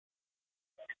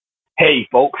Hey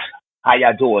folks, how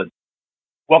y'all doing?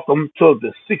 Welcome to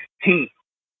the 16th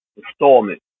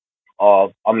installment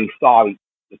the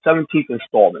 17th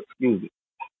installment, excuse me.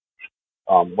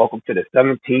 Welcome to the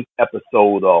 17th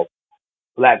episode of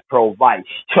Black Pro Vice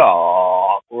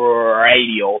Talk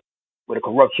Radio, where the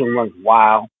corruption runs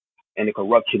wild and the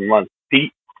corruption runs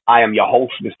deep. I am your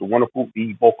host, Mr. Wonderful,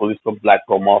 the vocalist of Black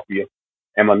Pro Mafia,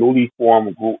 and my newly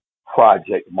formed group,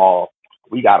 Project Mob.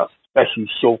 We got a special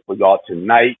show for y'all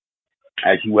tonight.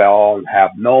 As you all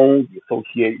have known, the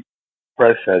Associated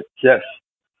Press has just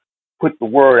put the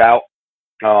word out.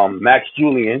 Max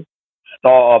Julian,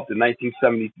 star of the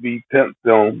 1973 pimp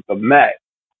film The Mac,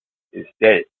 is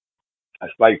dead.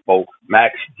 That's right, folks.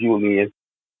 Max Julian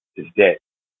is dead.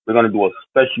 We're going to do a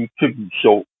special tribute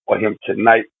show for him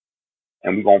tonight,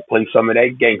 and we're going to play some of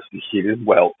that gangster shit as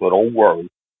well, so don't worry.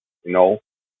 You know,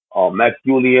 Max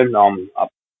Julian,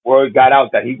 word got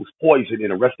out that he was poisoned in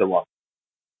a restaurant.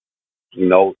 You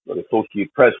know, the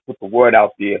Associated Press put the word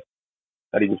out there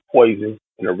that he was poisoned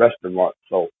in a restaurant.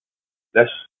 So let's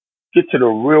get to the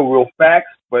real facts.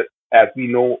 But as we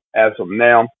know, as of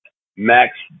now,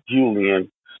 Max Julian,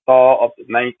 star of the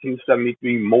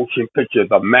 1973 motion picture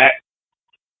The Mac,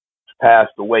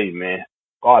 passed away, man.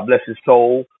 God bless his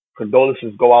soul.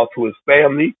 Condolences go out to his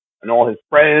family and all his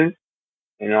friends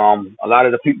and a lot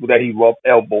of the people that he rubbed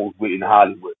elbows with in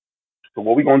Hollywood. So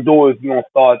what we're going to do is we're going to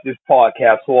start this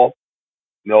podcast off,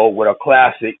 with a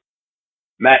classic,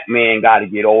 Mac Man Gotta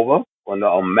Get Over, on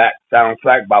the Mac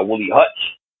soundtrack by Willie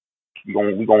Hutch.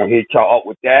 We're gonna hit y'all up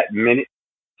with that in a minute,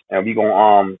 and we're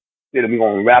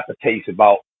gonna rap a taste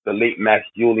about the late Max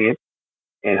Julian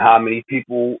and how many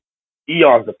people,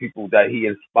 eons of people that he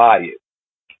inspired.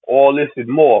 All this and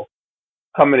more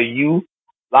coming to you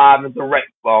live and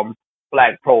direct from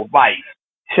Black Pro Vice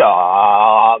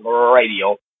Talk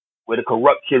Radio, where the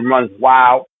corruption runs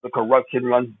wild, the corruption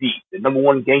runs deep. The number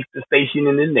one gangster station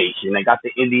in the nation. They got the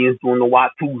Indians doing the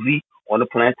Watusi on the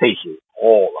plantation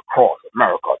all across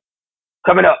America.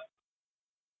 Coming up,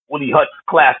 Willie Hutch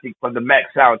classic from the Mac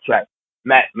soundtrack,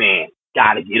 Mac Man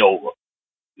Gotta Get Over.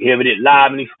 You hear it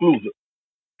live and exclusive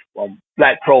from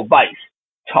Black Pro Vice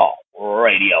Talk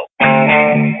Radio.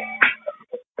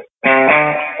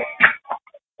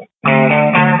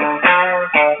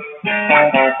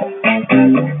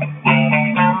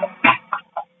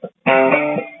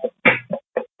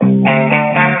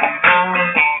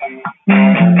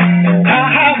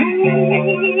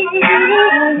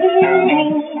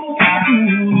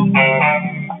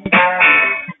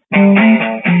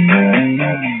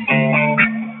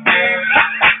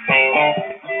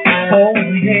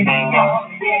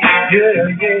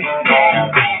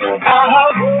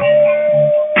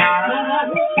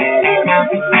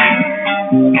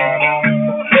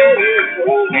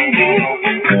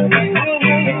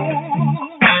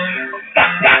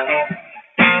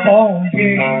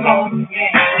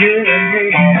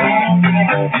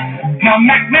 Now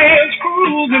Mac Man's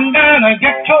cruising down a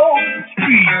ghetto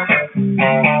street.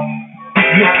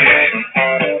 Look at it.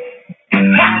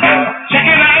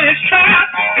 Checking out his trap,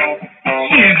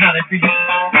 seeing how they feel.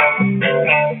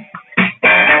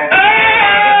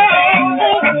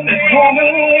 Oh, this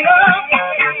woman love,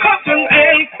 custom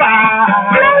and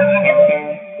fire.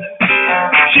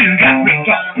 She got me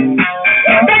talking.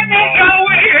 Make me go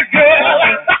away, girl.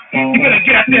 You better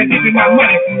get out there and give me my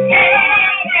money.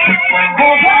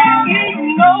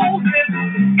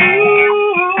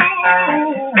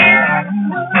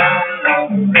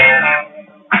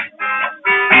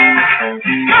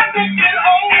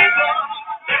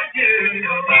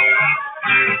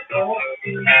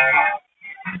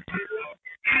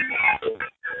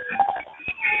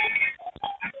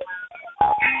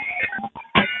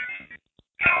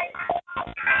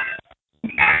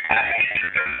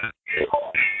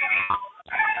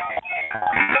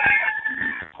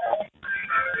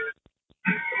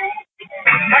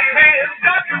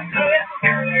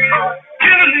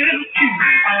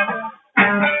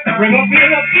 Bring up in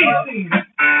a piece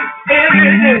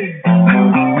every day.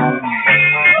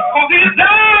 Cause he's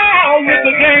down with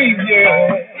the game,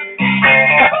 yeah.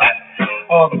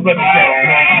 Oh, the brother said,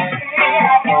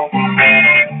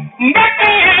 back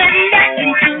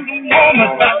into the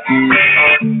woman's back.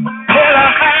 Tell her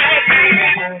hi.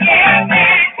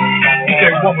 He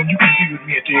said, woman, you can be with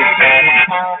me at the end of the day.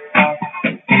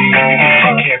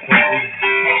 Take care for me.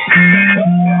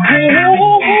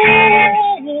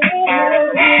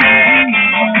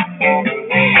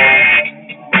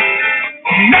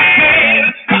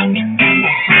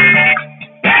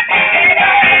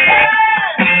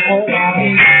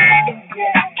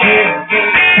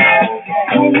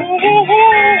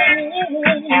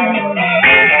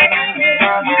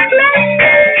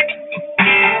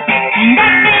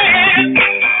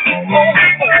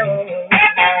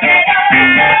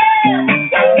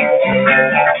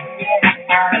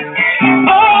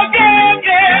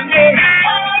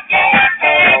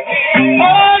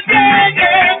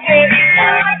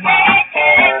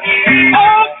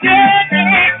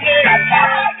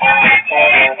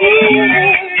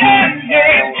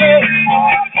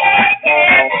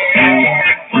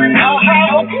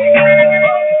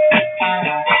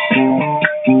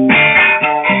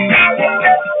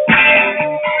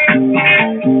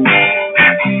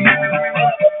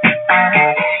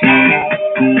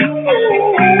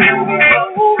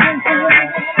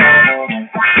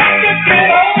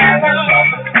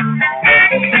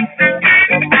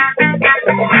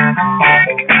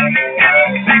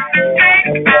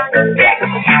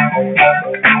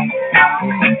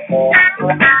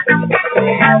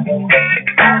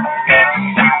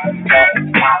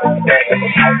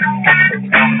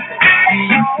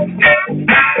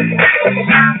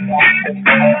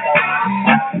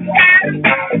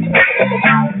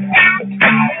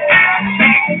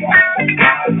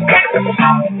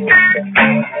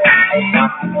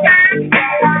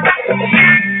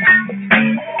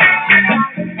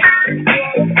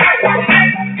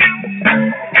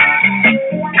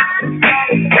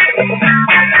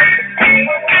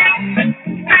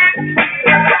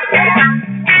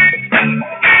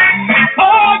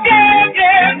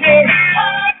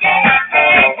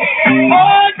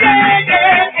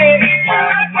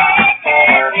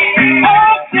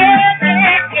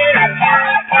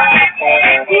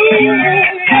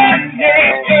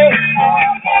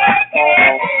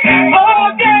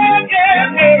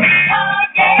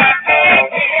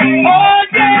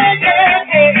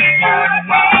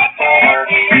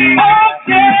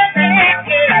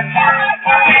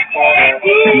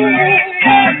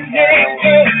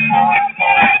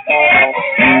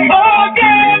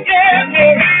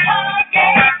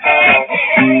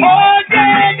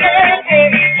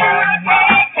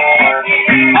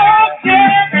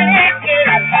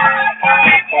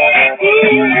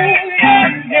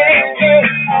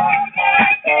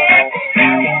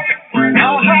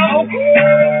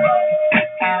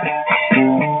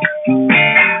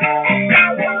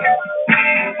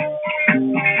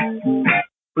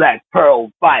 Black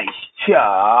Pearl Vice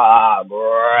Chop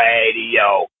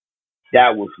Radio.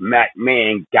 That was Mac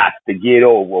Man Got to Get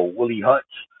Over, Willie Hutch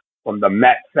from the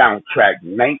Mac soundtrack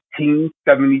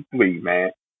 1973, man.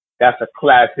 That's a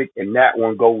classic, and that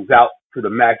one goes out to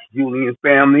the Max Julian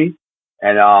family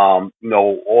and, all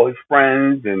his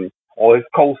friends and all his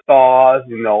co-stars,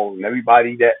 and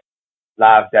everybody that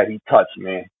lives that he touched,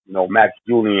 man. Max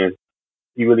Julian,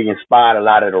 he really inspired a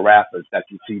lot of the rappers that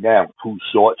you see now. Too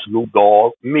Short, Snoop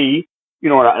Dogg, me,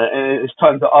 and there's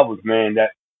tons of others, man,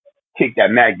 that kick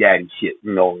that Mac Daddy shit,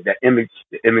 that image,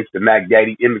 the Mac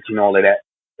Daddy image and all of that.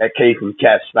 That came from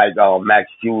cats like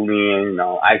Max Julian,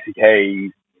 Isaac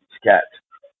Hayes, cats.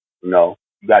 You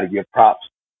got to give props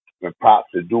when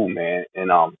props are due, man. And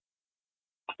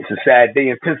it's a sad day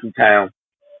in Tinseltown,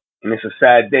 and it's a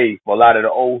sad day for a lot of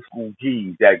the old school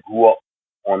G's that grew up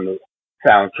on the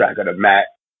soundtrack of the Mac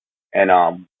and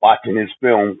watching his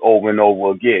films over and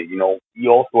over again. He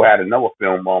also had another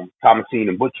film, Thomasine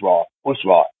and Bushrod, which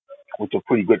was a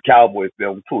pretty good cowboy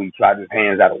film too. He tried his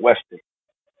hands at a western.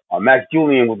 Max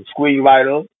Julian was a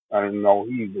screenwriter.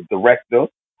 He was a director.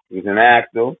 He was an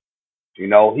actor. He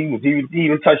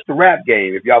even touched the rap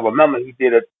game. If y'all remember, he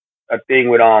did a thing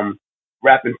with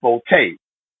Rapping Forte.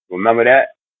 Remember that?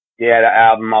 They had an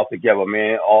album out together,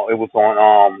 man. It was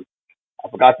on I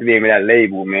forgot the name of that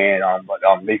label, man. But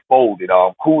they folded.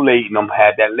 Kool-Aid and them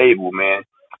had that label, man.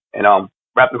 And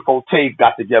Rapping Forte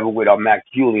got together with Max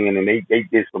Julian, and they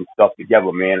did some stuff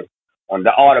together, man. On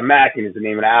The Art of Mackin' is the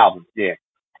name of the album. Yeah,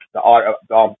 the art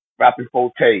of Rapping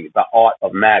Forte, The Art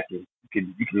of Mackin'.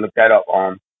 You can look that up.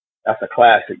 That's a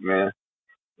classic, man.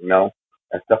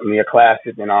 That's definitely a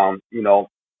classic. And I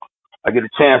get a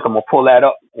chance, I'm gonna pull that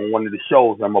up on one of the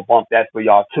shows. I'm gonna bump that for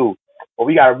y'all too. But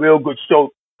we got a real good show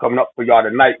coming up for y'all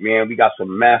tonight, man. We got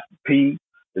some Master P,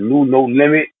 the new No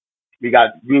Limit. We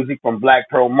got music from Black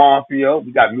Pearl Mafia.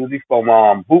 We got music from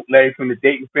Bootleg from the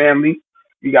Dayton family.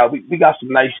 We got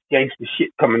some nice gangster shit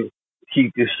coming to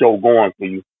keep this show going for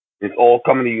you. It's all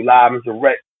coming to you live and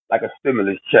direct like a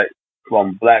stimulus check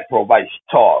from Black Pearl Vice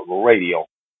Talk Radio.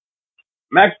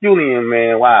 Max Julian,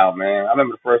 man, wow, man. I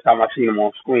remember the first time I seen him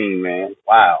on screen, man.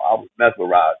 Wow, I was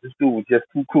mesmerized. This dude was just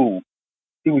too cool.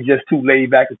 He was just too laid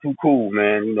back and too cool,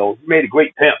 man. He made a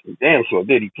great pimp. He damn sure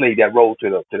did. He played that role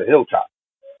to the hilltop.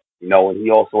 And he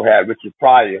also had Richard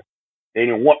Pryor. They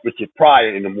didn't want Richard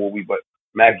Pryor in the movie, but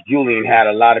Max Julian had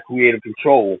a lot of creative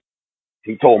control.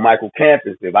 He told Michael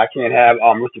Campus, if I can't have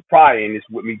Richard Pryor in this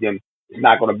with me, then it's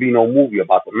not going to be no movie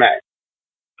about the Mac.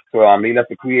 So he left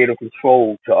the creative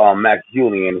control to Max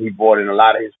Julian. He brought in a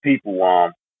lot of his people.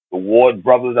 The Ward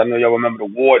brothers. I know y'all remember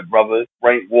the Ward brothers,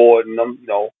 Frank Ward and them.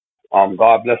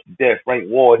 God bless the dead. Frank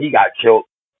Ward, he got killed.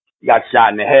 He got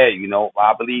shot in the head.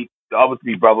 I believe the other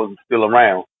three brothers are still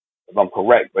around, if I'm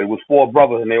correct. But it was four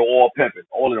brothers, and they were all pimping.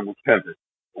 All of them was pimping.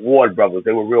 The Ward brothers,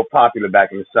 they were real popular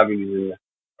back in the 70s and the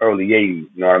early 80s.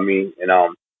 You know what I mean?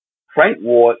 And Frank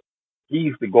Ward, he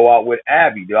used to go out with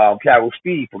Abby, Carol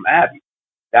Speed from Abby.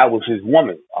 That was his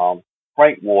woman.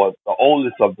 Frank Ward, the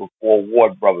oldest of the four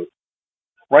Ward brothers.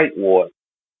 Frank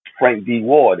D.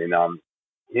 Ward, and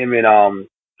him and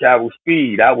Carol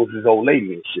Speed, that was his old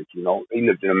lady and shit. They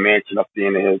lived in a mansion up there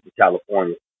in the hills of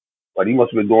California. But he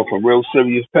must have been doing some real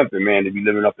serious pimping, man, to be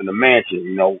living up in the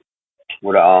mansion.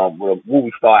 with a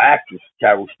movie star actress,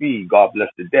 Carol Speed. God bless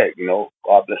the dead.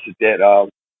 God bless the dead.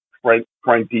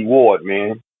 Frank D. Ward,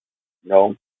 man.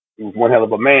 He was one hell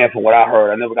of a man from what I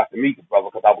heard. I never got to meet the brother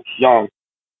because I was young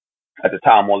at the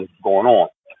time all this was going on.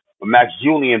 But Max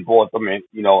Julian brought them in,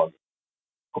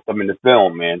 put them in the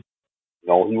film, man.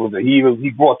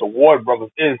 He brought the Ward brothers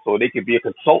in so they could be a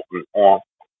consultant on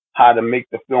how to make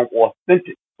the film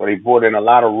authentic. So they brought in a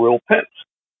lot of real pimps.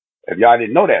 If y'all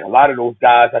didn't know that, a lot of those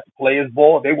guys at the Players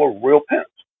Ball, they were real pimps.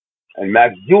 And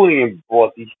Max Julian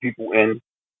brought these people in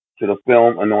to the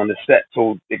film and on the set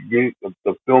so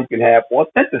the film can have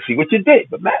authenticity, which it did.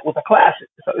 But Mac was a classic.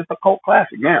 It's a cult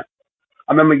classic now.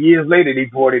 I remember years later they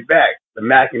brought it back, the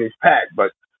Mac and his pack,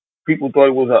 but people thought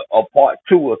it was a part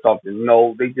two or something.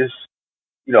 No, they just,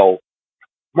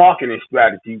 marketing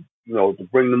strategy, to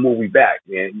bring the movie back,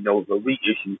 man. The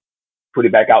reissue, put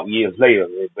it back out years later,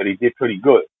 man, but it did pretty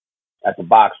good at the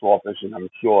box office, and I'm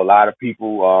sure a lot of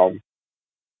people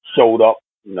showed up,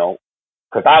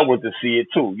 because I went to see it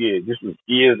too. Yeah, this was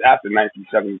years after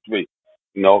 1973,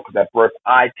 because at first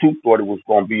I too thought it was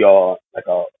going to be like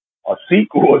a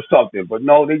sequel or something, but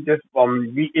no, they just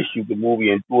reissued the movie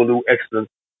and threw a little extra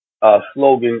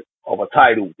slogan of a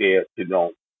title there.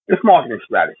 It's marketing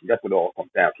strategy. That's what it all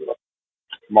comes down to.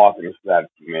 Marketing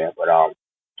strategy, man. But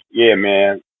yeah,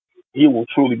 man, he will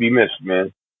truly be missed,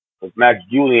 man. Because Max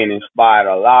Julian inspired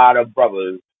a lot of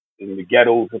brothers in the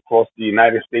ghettos across the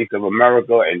United States of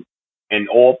America and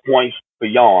all points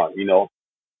beyond.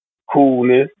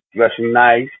 Coolness, dressing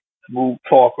nice, smooth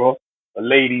talker, a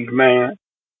ladies' man.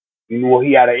 He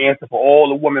had an answer for all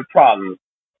the women problems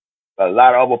a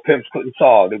lot of other pimps couldn't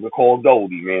solve. They were called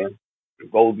Goldie, man.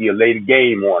 Goldie laid a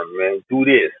game on him, man. Do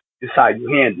this. This is how you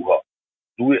handle her.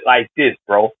 Do it like this,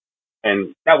 bro.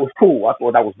 And that was cool. I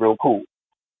thought that was real cool.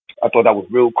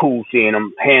 Seeing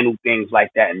them handle things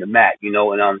like that in the Mac,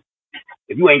 and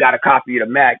if you ain't got a copy of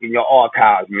the Mac in your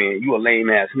archives, man, you a lame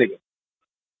ass nigga.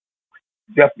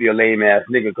 Definitely a lame ass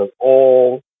nigga, because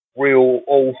all real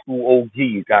old school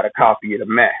OGs got a copy of the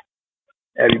Mac.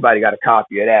 Everybody got a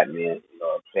copy of that, man. You know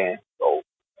what I'm saying? So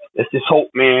let's just hope,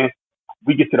 man,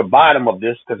 we get to the bottom of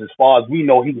this, because as far as we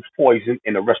know, he was poisoned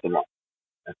in a restaurant.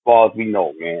 As far as we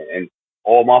know, man. And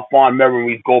all my fond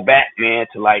memories go back, man,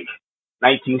 to like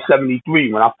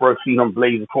 1973 when I first seen him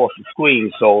blaze across the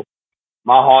screen. So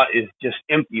my heart is just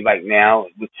empty right now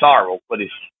with sorrow, but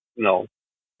it's,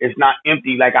 it's not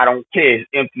empty like I don't care. It's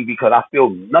empty because I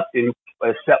feel nothing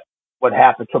except what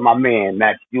happened to my man,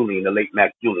 Max Julian, the late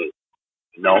Max Julian.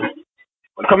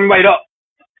 But coming right up,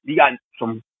 we got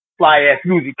some fly ass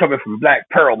music coming from Black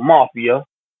Pearl Mafia.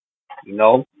 Give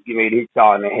me the hit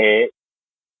y'all in the head.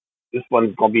 This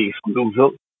one's gonna be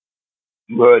exclusive.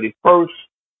 You heard it first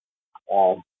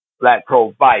on Black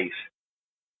Pearl Vice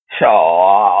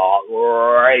Talk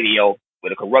Radio,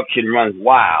 where the corruption runs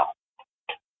wild.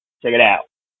 Check it out.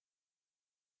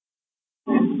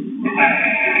 You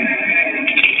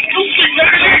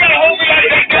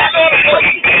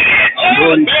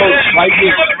heard it first right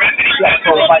here. Black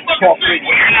Pearl Vice Talk Radio.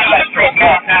 Black Pearl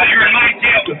Mafia.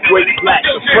 The great black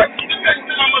suppression.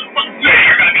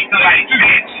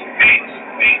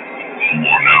 You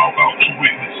are now about to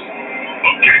witness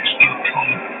a gangster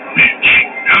come bitch.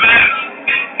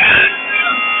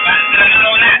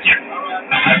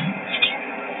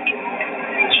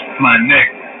 My neck.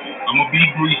 I'ma be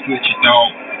brief with you,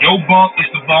 dog. Your bunk is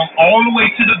the bunk all the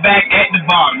way to the back at the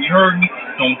bottom. You heard me?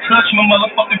 Don't touch my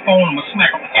motherfucking phone. I'ma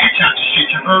smack a patch out your shit.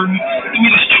 You heard me? Give me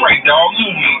this tray, dog. You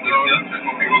don't need this, yeah.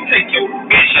 We gonna take your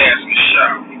bitch ass in the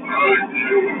shower.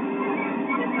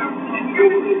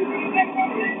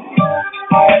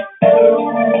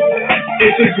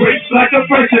 It's a great black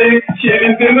oppression, shit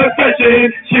is in the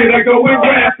session. Should I go and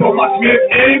rap for my Smith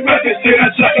and Wesson? Should I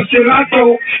check or should I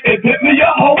go and hit me a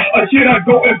hoe? Or should I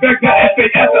go and beg the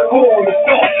FAS to hold the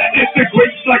store? It's a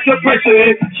great black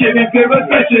oppression, shit is in the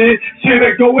session. Should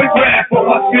I go and rap for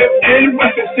my Smith and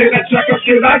Wesson? Should I check or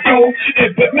should I go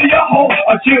and hit me a hoe?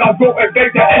 Or should I go and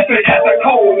beg the FAS to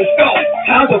hold the store?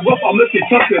 Times are rough, I'm looking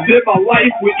tough to live my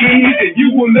life with ease, and you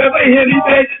will never hear me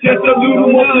say just a little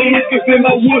more please, cause in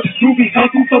my woods, Ruby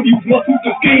hustle, some use muscle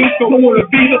to scheme. Don't wanna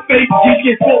be the fake, you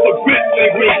get full of grip, they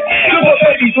win. Some of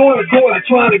babies on the corner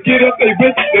trying to get up they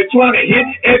wrist, they're trying to hit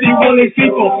everyone they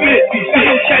see for fit. You see,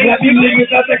 okay, Happy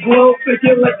niggas at the club,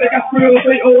 thinking like they got thrills.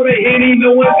 They owe their Henny,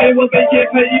 knowing they what they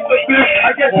get paid for bill.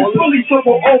 I guess it's fully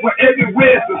trouble over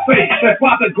everywhere to say. That's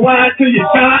why the grind till you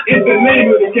shine is the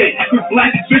name of the game. Cause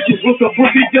black bitches with the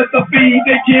pussy just to feed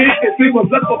their kids. If it was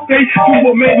left for faith to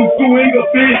a man who's doing a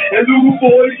bit. And little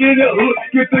boys in the hood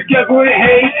get together and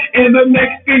hate. And the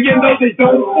next thing you know, they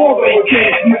don't fall they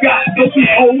can. You got those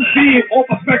OG and all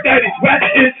respect that is rap.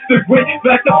 It's the great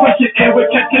black depression and we're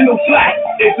catching no slack.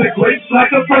 It's the great black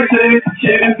depression.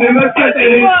 Shit is in the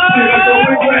session. Should I go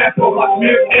and grab for my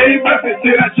Smith A weapon?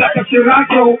 Should I check or should I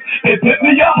go and hit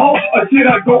me a hole? Or should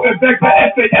I go and beg the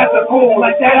FA at the call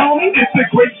like that, homie? It's the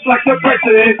great black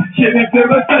depression. Shit is in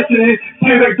the session.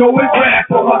 Should I go and grab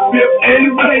for my Smith A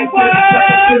weapon?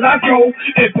 Should I go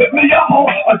and hit me a hole?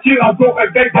 Or should I go and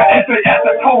beg the FA at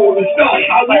the call and stuff?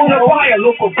 I wanna buy a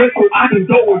local vessel, I can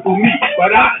go and for me,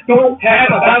 but I don't have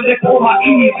a dollar for my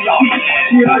easy feet.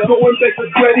 Should I go and beg for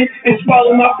credit and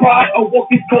swallow my pride or walk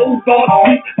these cold dark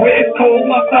streets where it's cold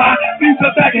outside? Things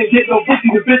are back and get no pussy,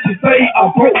 the bitches say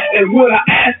I'm broke. And when I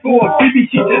ask for a baby,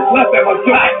 she just left at my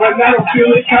door. But now I'm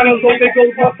feeling kinda low, they go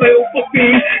my sale for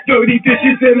fee. Dirty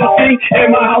dishes in my sink,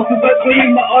 and my house is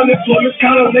unclean. My unemployment's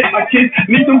kinda late, my kids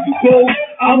need them to clothes.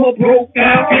 I'm a broke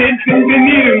down kid, things they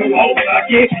need a new home. I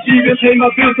can't even pay my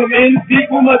bills, I'm in deep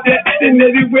with my debt. And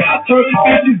everywhere I turn,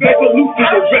 bitches back to loose to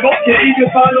the rip. Can't even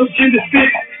find no gin to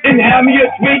stick and have me a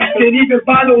drink. Can't even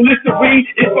find no Listerine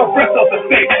if I press off the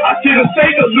steak. I should've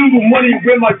saved a little money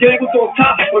when my game was on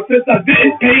top, but since I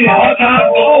didn't pay it hard time,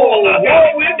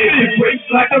 it's a great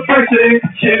black depression.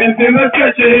 Shit is in the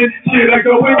session. Should I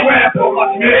go and rap for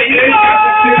my Smith?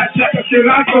 Should I check or should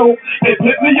I go and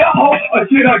hit me a hole? Or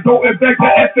should I go and beg the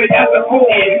FA at the call?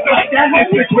 It's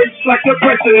a great black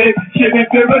depression. Shit is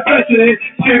in the session.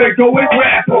 Should I go and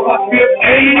rap for my Smith?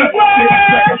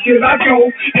 Should I go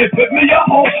and hit me a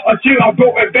hole? Or should I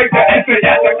go and beg the FA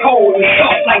at the call and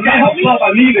stuff? Like that, I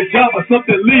need a job or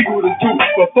something legal to do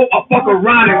before I fuck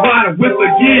around and ride with a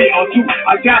year or two.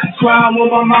 I got crime on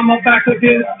my mama back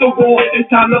against the wall. It's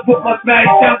time to put my smack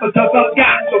down because I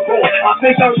got the ball. I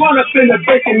think I run up in the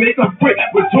bank and make a brick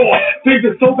with jaw. Things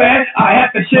are so bad, I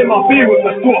have to share my beer with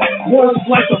the store. One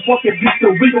slice of fucking pizza,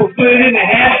 we gon' split it in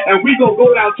half, and we gon'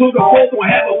 go down to the road, don't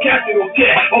have no captain or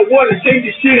cat. Oh, what a shame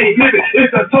this shit ain't living,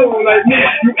 it's a total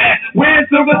nightmare. You ask, where's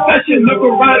the recession? Look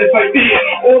around, it's right there.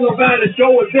 All around it's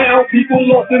going down, people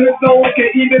lost in the zone,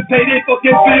 can't even pay their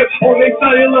fucking bill on their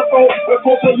cellular phone. We're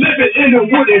supposed to live it in the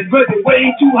wood, it's really way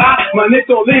too hot. My next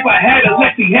door neighbor had a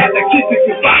Lexi, had the kids to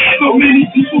goodbye. So many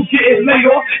people getting laid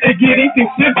off and getting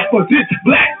things shipped, but this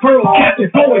black pearl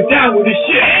captain going down with this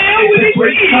shit. It's a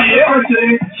great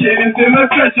person, shit is in the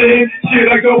session. Should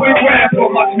I go and grab for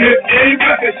my Smith A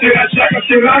weapon? Should I check or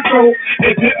should I go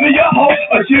and hit me a hole?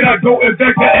 Or should I go and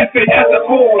beg the FA at the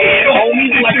call?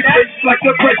 It's a great black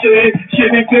depression,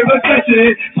 shit is in the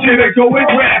session. Should I go and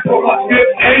grab for my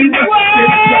Smith A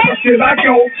weapon? Should I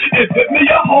go and hit me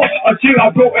a hole? Or should I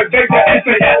go and beg the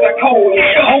FA at the call?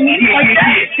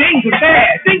 Things are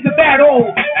bad. Things are bad all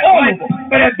of them.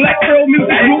 But that black girl music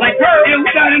group, like her,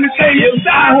 inside in the same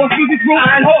Iron Horse music group,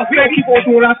 we don't keep on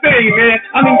doing our thing, man.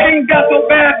 I mean, things got so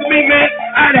bad for me, man.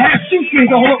 I had to have shoestrings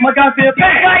to hold up my goddamn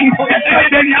pants. I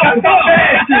was so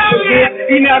bad,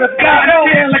 eating out of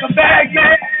goddamn like a bag,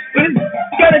 man. But it's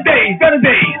better days.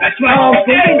 That's right.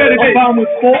 Better days.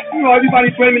 Obama's fault. You know,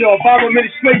 everybody blaming the Obama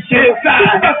administration.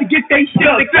 People got to get their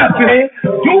shit together, man.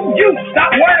 You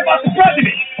stop worrying about the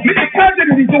president. Mr.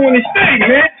 President is doing his thing,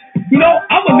 man. You know,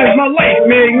 I'm gonna live my life,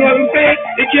 man. You know what I'm saying?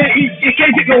 It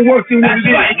can't get no worse than what it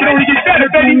is. It can only get better,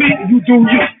 baby. You do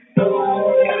you.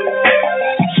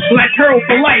 Black Pearl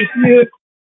for life, man.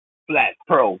 Black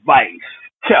Pearl Vice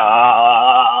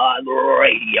Talk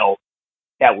Radio.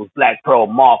 That was Black Pearl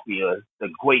Mafia, the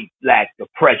Great Black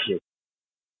Depression.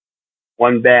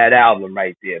 One bad album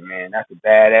right there, man. That's a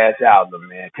badass album,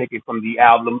 man. Taken from the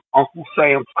album Uncle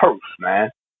Sam's Curse, man.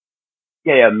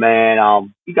 Yeah, man.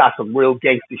 We got some real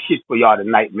gangster shit for y'all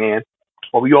tonight, man.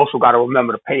 But we also got to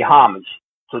remember to pay homage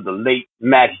to the late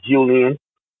Max Julien,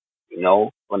 you know,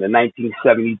 from the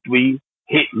 1973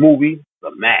 hit movie,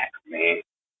 The Max, man.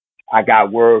 I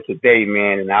got word today,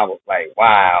 man, and I was like,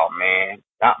 wow, man.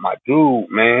 Got my dude,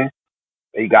 man.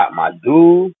 They got my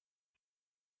dude.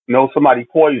 You know, somebody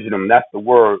poisoned him. That's the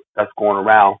word that's going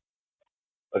around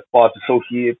as far as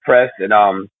Associated Press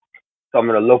and some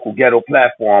of the local ghetto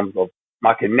platforms of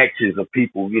my connections of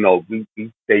people. You know, we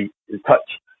stay in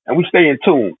touch and we stay in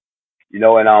tune. You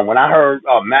know, and when I heard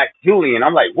Max Julien,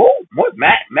 I'm like, whoa, what?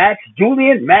 Max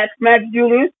Julien? Max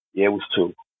Julien? Yeah, it was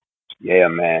two. Yeah,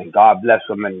 man. God bless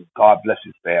him and God bless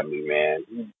his family, man.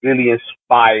 He really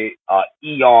inspired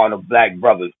eon of black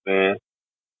brothers, man.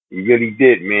 He really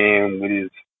did, man, with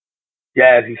his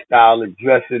jazzy style of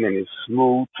dressing and his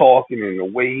smooth talking and the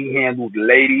way he handled the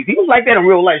ladies. He was like that in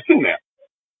real life too, man.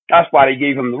 That's why they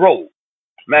gave him the role.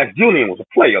 Max Julian was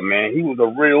a player, man. He was a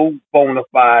real bona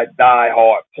fide,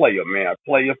 die-hard player, man. A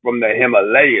player from the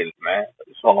Himalayas, man.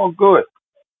 It's all good.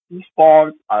 He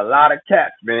spawned a lot of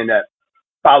cats, man, that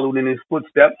followed in his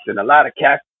footsteps, and a lot of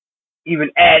cats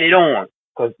even added on.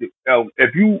 Because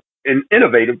if you an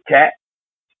innovative cat,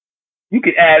 you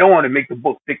can add on and make the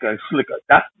book thicker and slicker.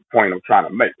 That's the point I'm trying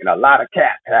to make. And a lot of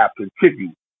cats have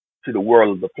contributed to the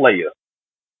world of the players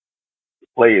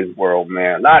world,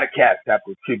 man. A lot of cats have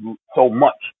contributed so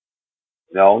much,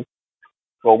 you know.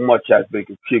 So much has been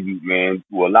contributed, man,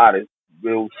 to a lot of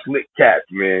real slick cats,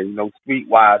 man. You know,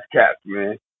 streetwise cats,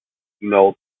 man. You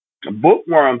know,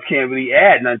 bookworms can't really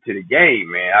add nothing to the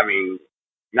game, man. I mean,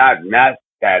 not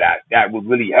that would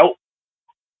really help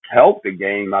the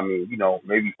game. I mean, you know,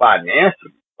 maybe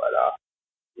financially, but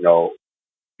you know,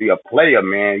 be a player,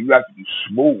 man, you have to be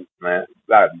smooth, man. You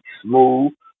gotta be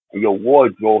smooth, and your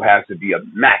wardrobe has to be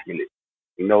immaculate.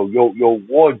 You know, your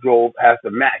wardrobe has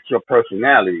to match your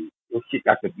personality. Your shit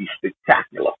got to be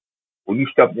spectacular. When you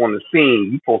step on the scene,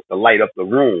 you supposed to light up the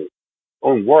room.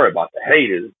 Don't worry about the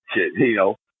haters, shit. You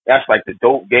know, that's like the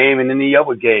dope game and any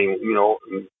other game. You know,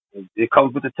 and it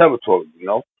comes with the territory. You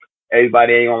know,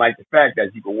 everybody ain't gonna like the fact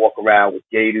that you can walk around with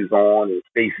gaiters on and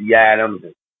Stacey Adams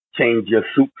and change your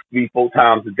suit 3-4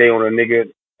 times a day on a nigga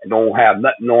and don't have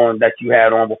nothing on that you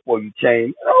had on before you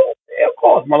change. You know, yeah, of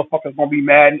course, motherfuckers gonna be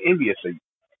mad and envious of you.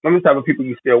 Some of the type of people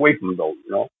you stay away from, though.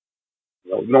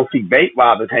 You don't see bank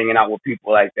robbers hanging out with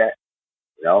people like that.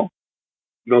 You know,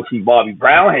 you don't see Bobby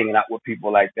Brown hanging out with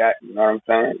people like that. You know what I'm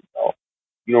saying? So,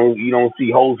 you don't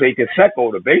see Jose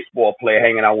Canseco, the baseball player,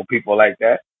 hanging out with people like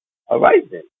that. All right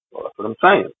then. So that's what I'm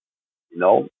saying. You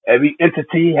know, every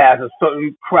entity has a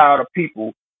certain crowd of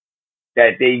people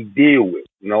that they deal with.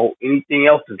 You know, anything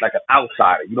else is like an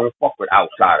outsider. You don't fuck with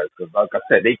outsiders because, like I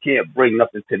said, they can't bring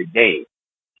nothing to the game.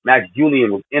 Max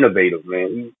Julian was innovative, man.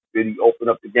 He really opened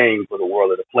up the game for the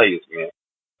world of the players, man.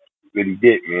 He really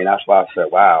did, man. That's why I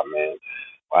said, wow, man.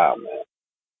 Wow, man.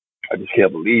 I just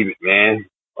can't believe it, man.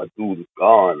 My dude is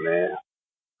gone, man.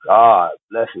 God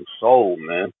bless his soul,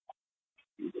 man.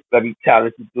 He's a very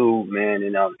talented dude, man.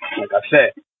 And like I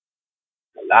said,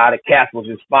 a lot of cats was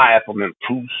inspired from him.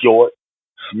 Too Short,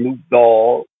 Snoop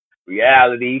Dogg,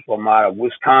 Reality from out of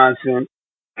Wisconsin,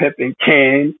 Pimpin'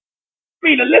 Ken. I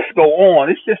mean, the list go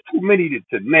on. It's just too many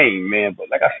to name, man.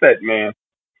 But like I said, man,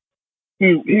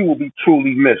 he will be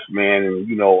truly missed, man. And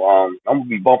you know, I'm gonna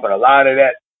be bumping a lot of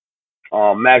that.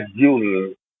 Max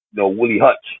Julian, Willie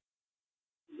Hutch.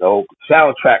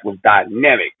 Soundtrack was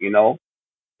dynamic.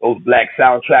 Those black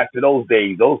soundtracks of those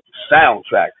days. Those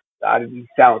soundtracks. A lot of these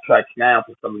soundtracks now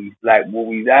for some of these black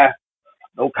movies,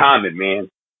 no comment, man.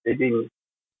 They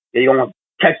don't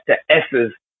catch the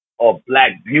essence of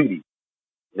black beauty.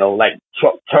 Like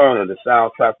Chuck Turner, the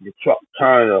soundtrack from Chuck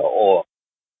Turner, or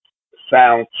the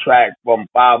soundtrack from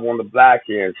Bob on the Black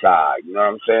Hand Side. You know what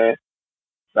I'm saying?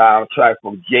 Soundtrack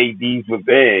from JD's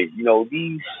Revenge.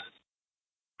 These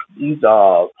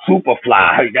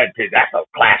Superfly. That's a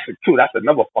classic too. That's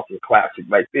another fucking classic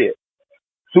right there.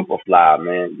 Superfly,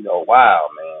 man. Wow,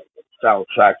 man. The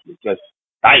soundtracks were just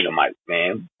dynamite,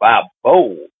 man. Bob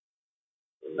Bowl.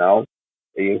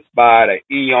 They inspired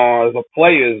eons of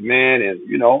players, man, and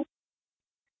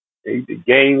the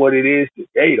game what it is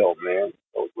today, though, man.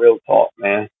 So real talk,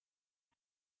 man.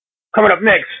 Coming up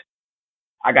next,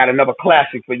 I got another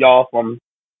classic for y'all from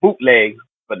Bootleg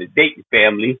for the Dayton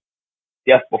family.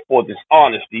 Death Before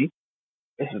Dishonesty.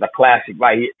 This is a classic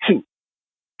right here too.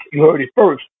 You heard it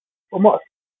first from us.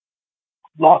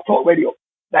 Blog Talk Radio.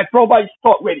 Black Pro Vice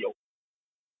Talk Radio.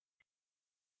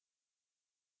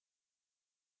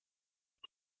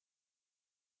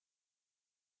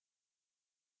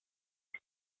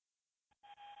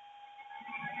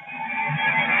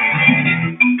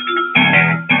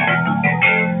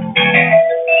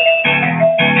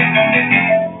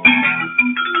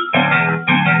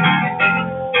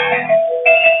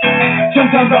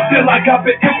 Sometimes I feel like I've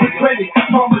been infiltrated.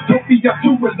 Mama told me I'm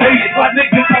too related. My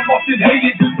niggas I'm often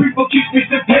hated. People keep me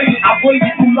sedated. I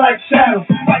waited through life shadows,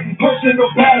 fighting personal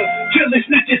battles, killing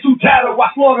snitches who tattle. I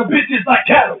slaughter bitches like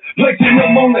cattle, placing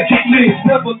them on the hit list,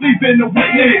 never leaving the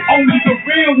witness. Only the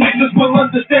real niggas will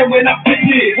understand when I fit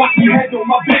it. Watch me handle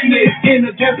my business in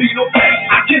a Gambino fashion.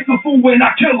 I kiss a fool when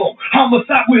I kill him.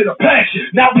 Homicide with a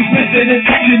passion. Now we missing and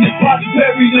action. This body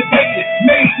buried in vacant.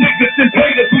 Main niggas and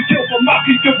haters. We kill for my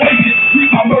situation. We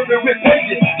are murdering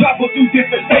patients. Travel through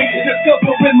different stages.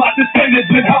 Discovering my descendants.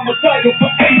 Been homicidal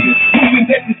for ages. Doing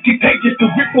that is contagious. The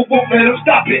ripple won't let them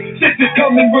stop it. Since is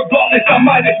coming regardless. I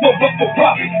might as well work for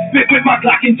profit. Spit with my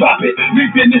Glock and drop it,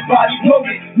 leaving this body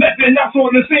bloated. Nothing else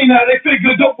on the scene, how they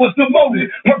figured out was the motive.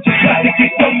 Purchase classic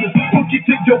explosives, put you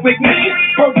to your ignition.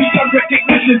 Hurry on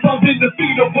recognition, found in the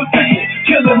fetal position.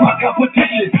 Killing my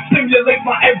competition, stimulate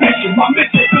my ambition. My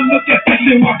mission to look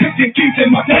efficient, my cooking keeps in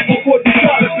my table for the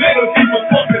try to better people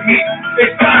fucking me.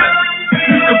 It's time.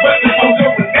 Use the weapons, I'm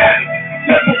going at it.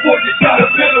 Just before you try to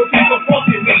better people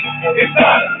fucking me. It's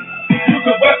time. Use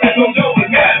the weapons, I'm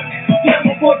going at it. Just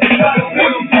before you try to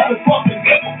better people fucking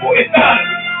me. It's time.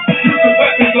 Use the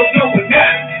weapons, I'm going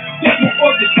at it. Just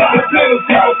before you try to better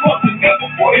people fucking me.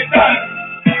 It's time.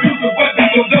 Use the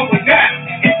weapons, I'm going at it.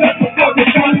 Just before you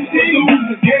try to lose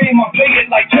the game, I play it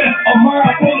like chess. A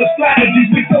mind full of strategies,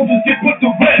 we soldiers get put to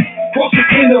rest. Crossing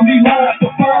enemy lines to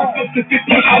find 50-50.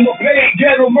 I'm a paid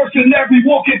ghetto mercenary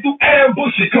walking through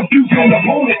ambushes, confusing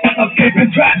opponents, escaping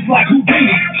traps like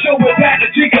Houdini. Showing that the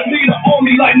G can lead an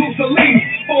army like Mussolini.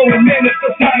 Foreign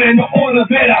ministers signing the order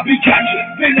that I be captured.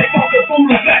 Then they fucking fool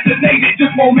assassinated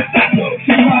just moments after.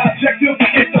 See my objective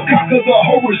is to conquer the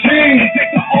whole regime.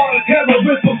 Take the art of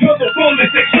terrorism to the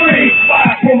fullest extreme.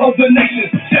 Spies from other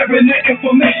nations sharing their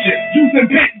information, using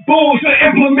pit bulls to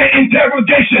implement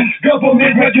interrogation.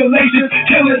 Government regulations,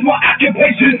 killing's my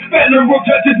occupation. Federal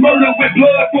judges murder with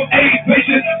blood from AIDS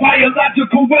patients.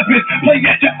 Biological weapons, play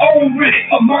at your own risk.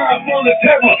 A mind full of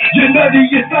terror. You're nutty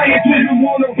in science when you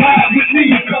wanna ride with me.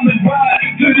 Come and ride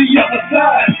to the other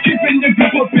side. Keeping your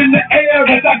grip up in the air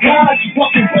as I guide you.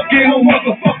 Fucking on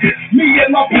motherfuckers. Me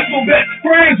and my pistol best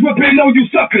friends whipping on you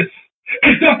suckers.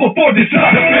 It's done before this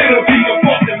time. The penalty of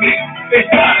fucking me. It's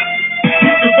time.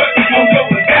 Use the weapons, I'm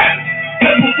going at it.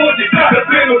 Just before this time, the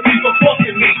penalty for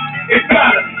fucking me. It's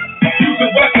time. Use the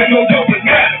weapons, I'm going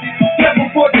at it. Just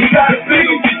before this time, the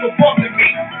penalty for fucking me.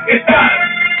 It's time.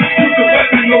 Use the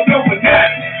weapons, I'm going at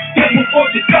it. Just before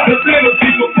this time, the penalty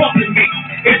for fucking me.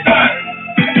 It's time.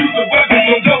 Use the weapons,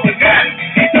 I'm going at it.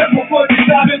 Just before this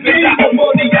time, the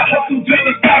money I hustle till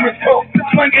the sirens come.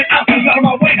 Slanging ounces out of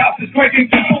my White House is breaking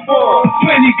people bombs.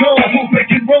 Plenty guns who's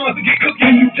making runs to get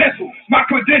cooking utensils. My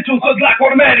credentials are like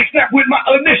automatic, stacked with my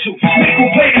initials. Nickel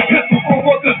plated pistol for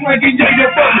workers slanging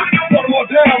your brothers. Put them all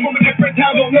down from a different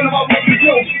town, don't none of my work is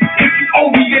yours. If you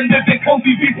owe me and live in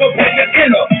cozy, be prepared to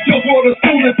enter. Just go to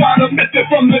school and find a method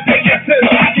from the daycare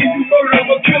center. I give you murder of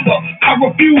a killer, I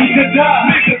refuse to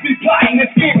die. Niggas be plotting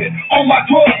and scheming on my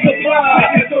drug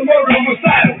supply. It's a murder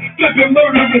recital, flipping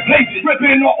murderous pages,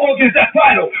 ripping on organs that's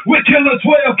vital. With killer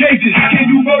 12 gauges, can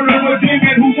you murder a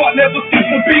demon whose heart never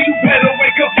skips a beat? You better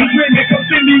wake up to dreaming, come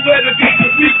see me where the gates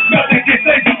are weak. Nothing can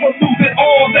save you from losing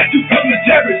all that you come to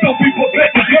cherish. So be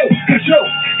prepared to go, cause yo,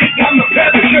 it's time to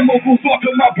perish. Chemicals talk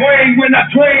to my brain when I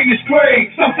drain and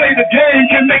strain. Some say the game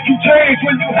can make you change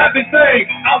when you haven't saved.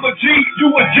 I'm a G, you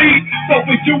a G, so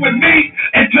it's you and me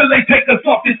until they take us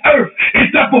off this earth.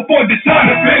 It's done before this time,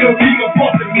 the penalty of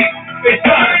fucking me. It's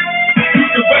time.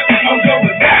 Use the weapons, I'm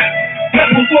going at it.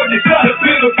 Just before this time, the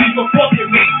penalty for fucking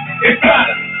me. It's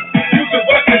time. Use the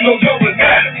weapons, I'm going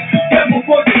at it. Just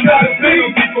before this time, the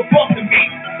penalty for fucking me.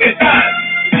 It's time.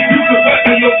 Use the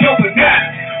weapons, I'm going at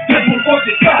it. Just before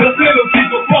this time, the penalty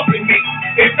for fucking me.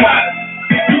 It's time.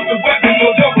 Use the weapons,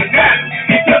 I'm going at it.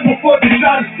 Just before this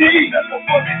time, the see. Just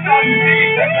before this time, the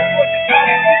see. Just before this time,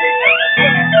 the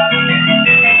see.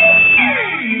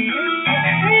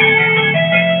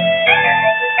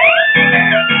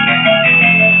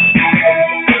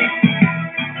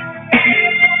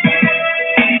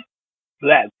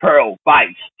 Black Pearl Vice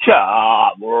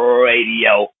Chop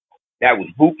Radio. That was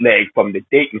bootleg from the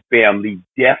Dayton Family,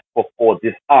 Death Before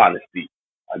Dishonesty.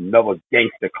 Another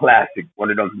gangster classic, one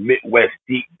of them Midwest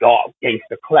deep dark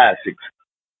gangster classics,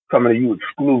 coming to you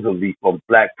exclusively from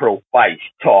Black Pearl Vice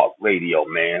Talk Radio,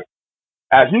 man.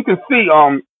 As you can see,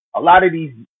 a lot of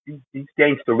these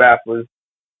gangster rappers,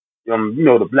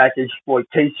 the black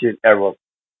exploitation era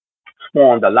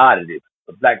spawned a lot of this.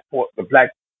 The black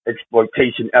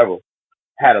exploitation era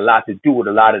had a lot to do with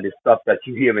a lot of this stuff that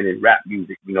you hearing in rap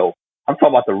music. I'm talking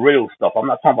about the real stuff. I'm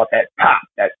not talking about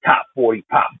that top 40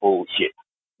 pop bullshit.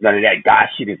 None of that guy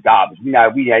shit is garbage. We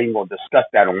ain't even gonna discuss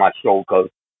that on my show because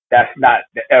that's not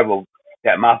the era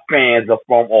that my fans are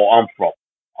from or I'm from.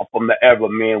 I'm from the era,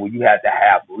 man, where you had to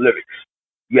have lyrics.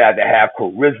 You had to have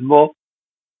charisma,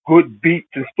 good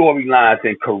beats and storylines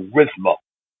and charisma.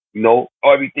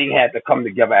 Everything had to come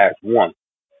together as one.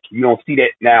 You don't see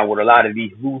that now with a lot of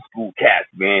these new school cats,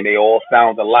 man. They all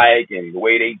sound alike, and the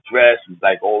way they dress is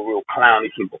like all real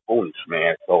clownish and buffoonish,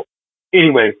 man. So,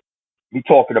 anyway, we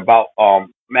talking about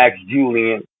Max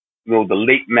Julian, the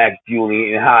late Max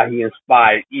Julian, and how he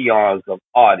inspired eons of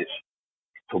artists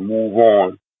to move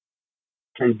on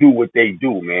and do what they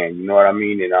do, man. You know what I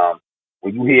mean? And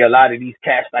when you hear a lot of these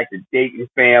cats like the Dayton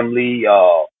family,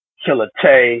 Killer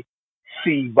Tay,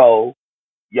 Sibo,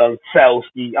 Young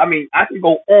Selsky. I mean, I can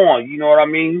go on. You know what I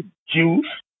mean? Juice,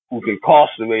 who's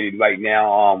incarcerated right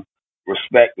now.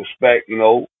 Respect, respect. You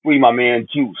know, free my man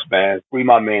Juice, man. Free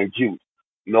my man Juice.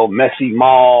 You know, Messy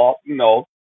Mob. You know,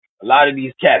 a lot of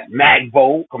these cats.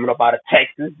 Magbo coming up out of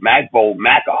Texas. Magbo,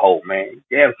 Macaho, man.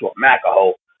 Damn short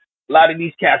Macaho. A lot of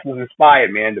these cats was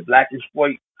inspired, man. The black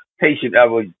exploitation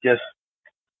era just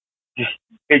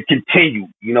it continued,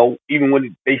 you know, even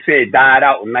when they said it died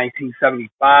out in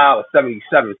 1975 or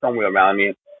 77, somewhere around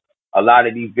there. A lot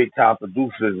of these big time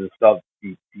producers and stuff,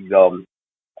 these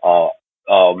uh,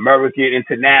 American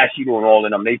International and all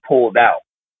of them, they pulled out,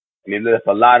 and they left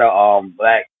a lot of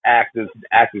black actors and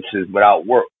actresses without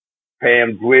work.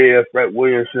 Pam Grier, Fred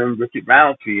Williamson, Richard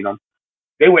Roundtree, you know,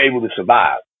 they were able to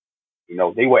survive. You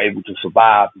know, they were able to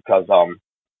survive because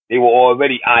they were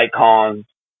already icons,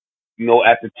 you know,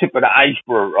 at the tip of the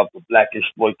iceberg of the black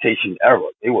exploitation era.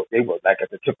 They were like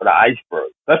at the tip of the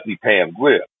iceberg, especially Pam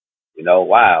Grier. You know,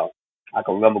 wow. I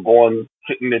can remember going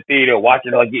sitting in the theater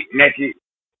watching her get naked,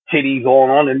 titties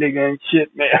on the nigga and shit,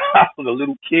 man. I was a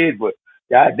little kid, but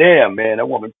goddamn, man, that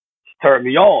woman turned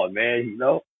me on, man, you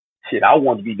know. Shit, I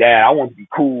want to be that. I want to be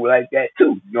cool like that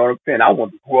too. You know what I'm saying? I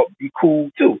want to grow up and be cool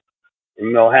too.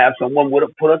 You know, have someone with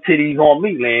put her titties on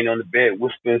me, laying on the bed,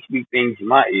 whispering sweet things in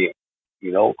my ear.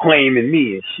 You know, claiming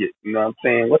me and shit. You know what I'm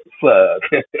saying? What the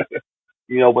fuck?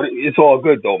 You know, but it's all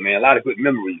good though, man. A lot of good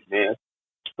memories, man.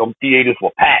 Some theaters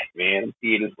were packed, man. Them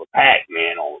theaters were packed,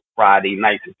 man, on Friday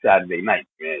nights and Saturday nights,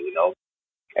 man. You know,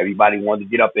 everybody wanted to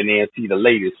get up in there and see the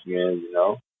latest, man. You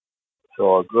know, it's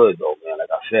all good though, man. Like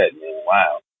I said, man,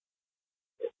 wow,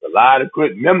 it's a lot of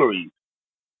good memories.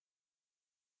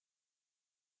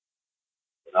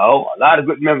 You know, a lot of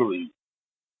good memories.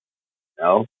 You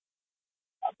know,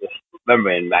 I just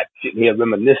remembering, like sitting here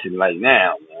reminiscing right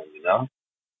now, man. You know,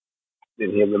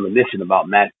 sitting here reminiscing about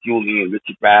Matt Julian,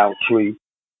 Richard Roundtree.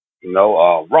 You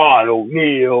know, Ron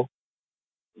O'Neal.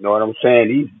 You know what I'm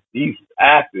saying? These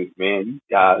actors, man, these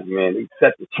guys, man, they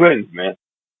set the trends, man.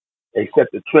 They set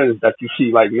the trends that you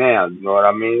see right now. You know what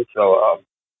I mean? So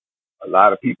a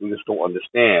lot of people just don't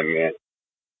understand, man.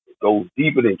 It goes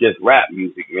deeper than just rap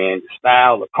music, man. The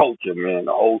style, the culture, man,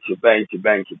 the whole shebang,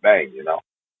 shebang, shebang. You know,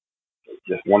 it's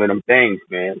just one of them things,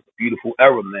 man. It's a beautiful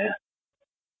era, man.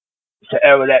 It's an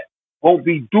era that won't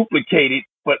be duplicated,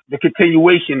 but the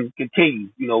continuation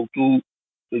continues. You know, through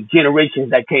the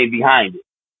generations that came behind it.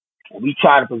 And we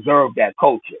try to preserve that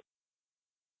culture.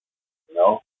 You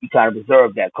know, we try to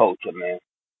preserve that culture, man.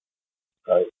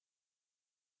 Cause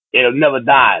it'll never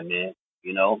die, man.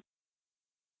 You know,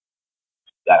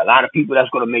 got a lot of people that's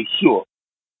gonna make sure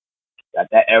that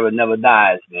era never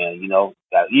dies, man. You know,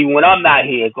 that even when I'm not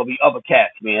here, it's gonna be other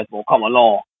cats, man. It's gonna come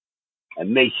along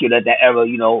and make sure that era,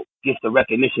 you know, gets the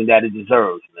recognition that it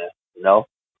deserves, man. You know,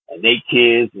 and they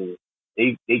kids and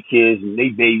they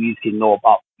babies can know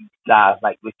about these guys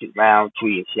like Richard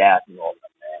Roundtree and Shaft and all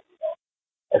that, man. You know,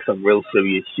 that's some real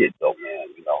serious shit, though, man.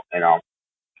 You know, and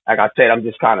like I said, I'm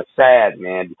just kind of sad,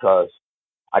 man, because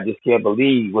I just can't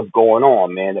believe what's going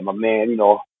on, man. That my man, you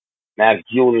know, Max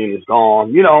Julian is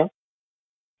gone, you know,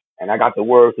 and I got the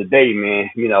word today, man.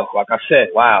 You know, like I said,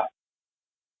 wow,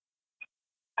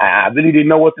 I really didn't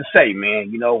know what to say, man.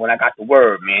 You know, when I got the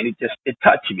word, man, it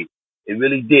touched me. It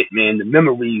really did, man. The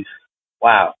memories,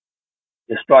 wow,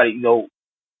 it started, you know,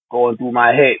 going through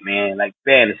my head, man, like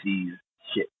fantasies,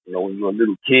 shit. You know, when you're a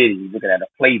little kid and you're looking at a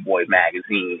Playboy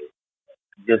magazine,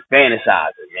 just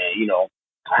fantasizing, man. You know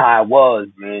how it was,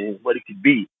 man, what it could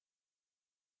be,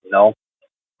 you know.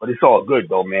 But it's all good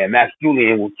though, man. Max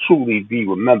Julian will truly be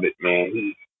remembered,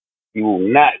 man. He will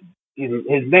not his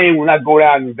name will not go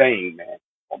down in vain, man.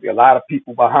 There'll be a lot of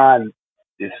people behind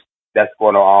this that's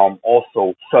gonna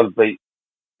also celebrate,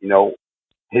 you know,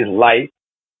 his life,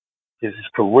 his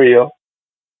career,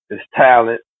 his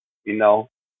talent, you know,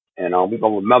 and we're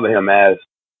gonna remember him as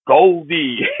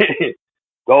Goldie.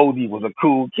 Goldie was a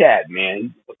cool cat, man. He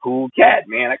was a cool cat,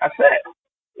 man. Like I said,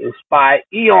 inspired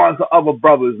eons of other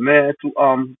brothers, man, to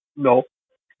you know,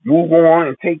 move on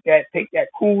and take that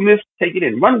coolness, take it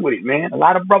and run with it, man. A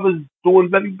lot of brothers doing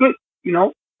very good, you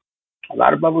know. A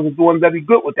lot of brothers are doing very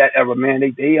good with that era, man.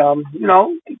 They you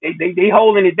know, they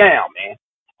holding it down, man.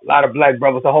 A lot of black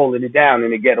brothers are holding it down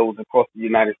in the ghettos across the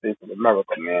United States of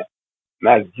America, man.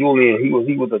 Max Julian, he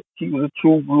was a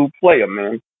true blue player,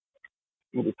 man.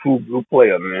 He was a true blue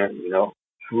player, man. You know,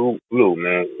 true blue,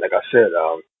 man. Like I said,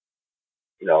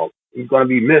 you know, he's gonna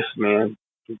be missed, man.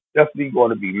 He's definitely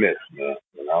gonna be missed, man.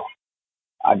 You know,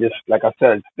 I just, like I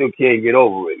said, still can't get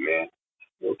over it, man.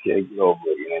 Still can't get over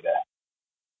it, man.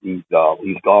 He's gone,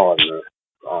 man.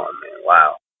 Gone, man.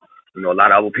 Wow. A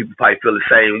lot of other people probably feel the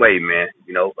same way, man.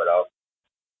 But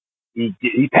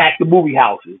he packed the movie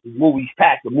houses. His movies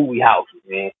packed the movie houses,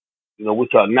 man.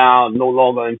 Which are now no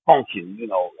longer in function.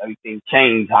 Everything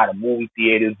changed how the movie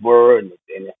theaters were and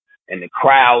the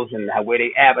crowds and where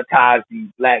they advertise these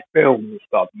black films and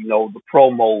stuff. The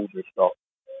promos and stuff.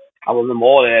 I remember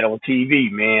all of that on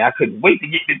TV, man. I couldn't wait to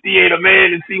get to the theater,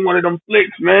 man, and see one of them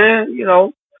flicks, man.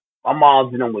 My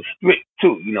mom's and them was strict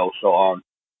too, So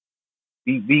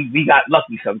we got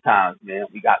lucky sometimes, man.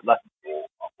 We got lucky, man.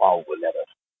 My mom would let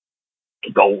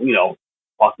us go,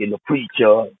 fucking the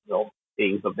preacher,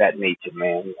 things of that nature,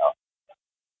 man.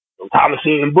 So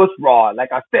Thomasine and Bushrod,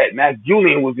 like I said, Max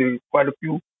Jr. was in quite a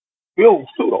few films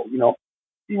too, though.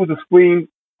 He was a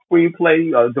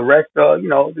screenplay director.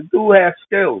 The dude has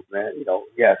skills, man.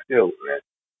 He has skills,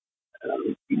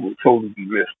 man. He will totally be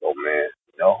missed, though, man.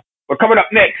 But coming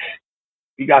up next,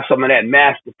 we got some of that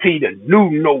Master P, the new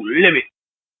No Limit.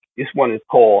 This one is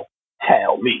called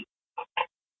Tell Me.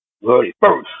 You heard it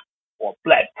first on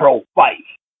Black Pro Vice.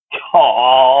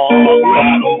 Oh,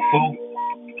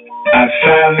 I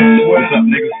silence what's up,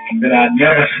 niggas, that I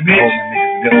never snitch.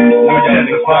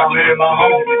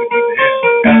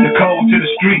 Got the code to the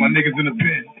street, my niggas in the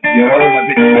pen. You heard my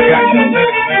niggas, I got y'all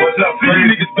niggas, man. What's up, man? You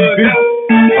niggas be busy.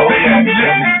 Oh yeah,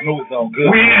 niggas know it's all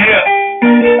good. We in here.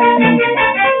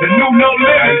 The new No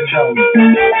Limit.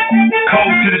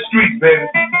 Code to the streets, baby.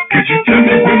 Could you tell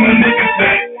me where my niggas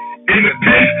at? In the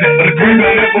pen, but the green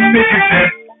I never figured that.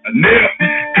 Now,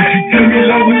 could you tell me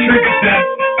low what triggers that?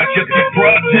 I just get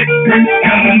project bricks,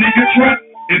 kind of nigga trap.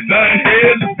 It's I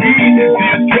inhale the beat,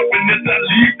 it's dropping as I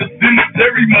leave the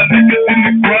cemetery. My niggas in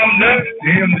the ground now.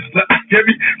 Damn, this like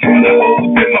scary. Trying to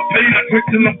hold in my pain, I quit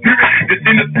till I'm period. This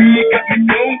in the beat got me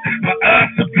gone, my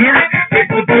eyes are blurry.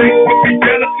 Face to face with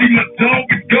reality, my dog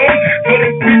is gone. So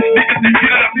them bitch niggas they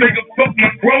get out, make a fuck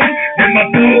my grown. And my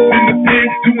dog's in the pen,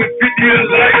 doing fit real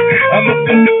life. I'm a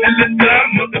fucker till the time,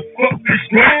 motherfucker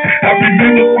straight. I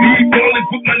remember me calling,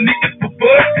 put my niggas for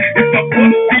buzz. If I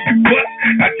bust, see you bust.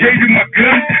 I gave you my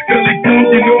gun, tell they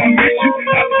don't, I miss you.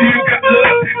 I still got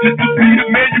love, just to be the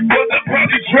man you was. I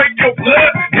probably drank your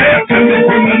blood. Now tell me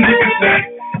where my niggas at.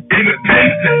 In the pen,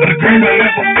 but the grave I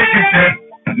never figured that.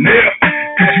 Now,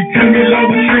 could you tell me low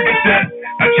what triggers that?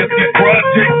 I just get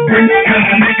project bricks, kind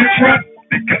of nigga trap.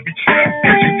 They got me trapped.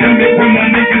 Could you tell me where my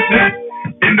niggas at?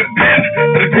 In the pen,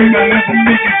 but the grave I never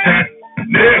figured that.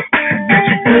 Now, could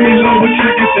you tell me low what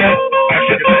triggers that? I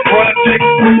just get project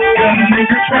bricks, kind of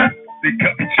nigga trap. They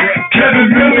got me trapped. Kevin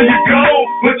Miller, you go,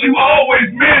 but you always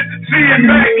miss. Seeing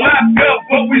Mac locked up,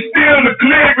 but we still the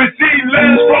clear. Receive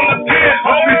letters from the pen.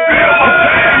 Homie, feel my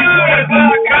pain. As I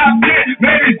copped it,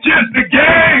 maybe it's just a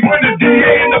game. When the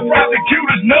DA and the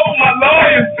prosecutors know my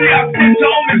lawyers. See, I pitch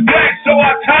on his back, so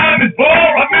our time is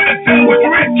born. I'm in the cell with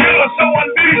 3 killers, so I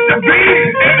need to be.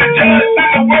 And the judge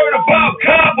said a word about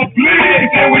cop or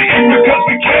bleed. And we eat because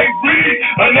we can't breathe.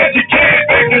 Uneducated,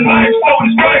 making life so the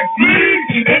strike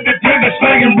free. Independent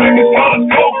slanging records, call us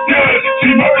coke dealers. She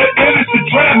murdered innocent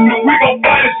traffic, we gon'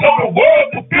 fight it so the world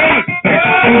for good. Thanks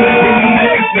for telling me where my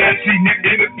niggas at. She nigga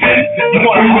independent. You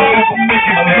wanna run for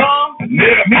niggas that?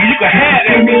 Nigga, you can have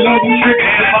that. Me low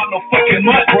triggers about no fucking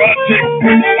much. Project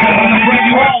bricks, I'ma bring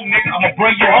you home, nigga. I'ma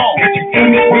bring you home. Could you tell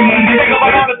me where my niggas at?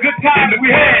 About all the good times that we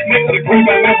had, nigga. The grave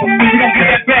I never see. We gon' get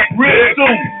that back real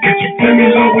soon. Could you tell me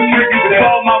low triggers at?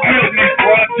 All my real niggas.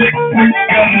 Project bricks,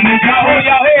 y'all hold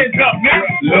y'all heads up, nigga.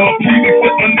 Love people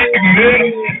with my nigga Mel.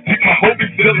 Keep my homie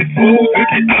feeling food to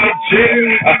get out of jail.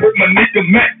 I heard my nigga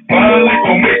Mac finally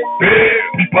gon' make bail.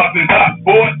 Be popping hot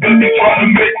boys, cause they try to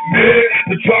make me.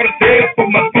 They try to tell for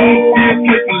my dog, still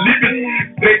take a living.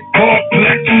 They call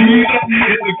black Jesus,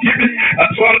 it's a given. I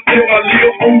try to tell my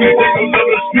little homie they gon' love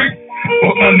the street.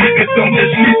 But my niggas on that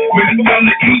shit when it's time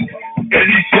to eat. And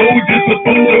these soldiers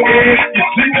supposed to wear you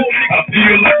sleeping. I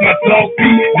feel like my dog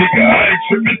beat, nigga, I ain't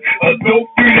tripping. A dope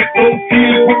beat at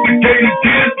 14 with the game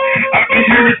again. I can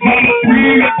hear his mama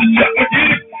scream at the chop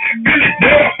again. Feel it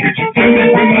now, could you tell me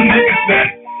where my niggas at?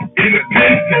 In the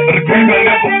pen, but the grave I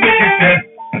never figured that.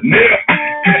 Now,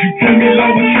 could you tell me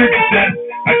low what triggers that?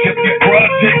 I just get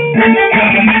project bricks,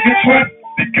 kind of nigga trap.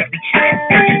 They got me trapped.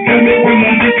 Could you tell me where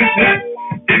my niggas at?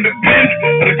 In the pen,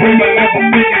 but the grave I never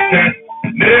figured that.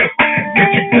 Now, could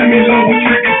you tell me low what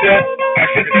triggers that? I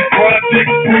just get project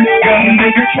bricks, kind of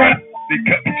nigga trap. They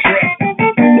got me trapped.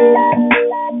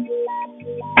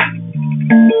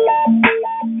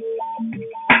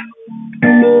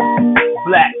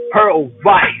 Black Pearl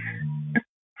Vice.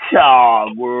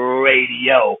 Talk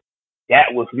Radio.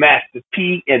 That was Master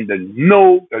P and the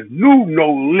new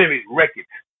No Limit records.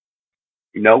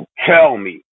 Tell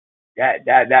Me.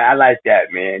 That I like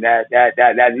that, man.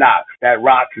 That knocks. That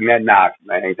rocks and that knocks,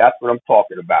 man. That's what I'm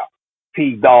talking about.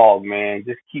 P Dog, man.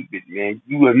 Just keep it, man.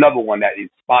 You another one that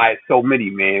inspired so many,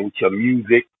 man, with your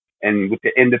music and with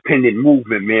the independent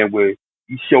movement, man, where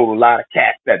you showed a lot of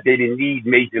cats that they didn't need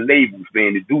major labels,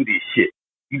 man, to do this shit.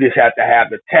 You just have to have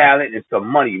the talent and some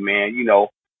money, man,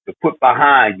 to put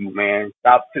behind you, man.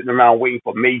 Stop sitting around waiting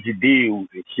for major deals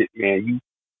and shit, man.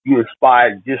 You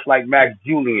inspired just like Max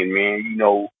Julian, man.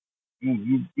 You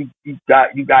got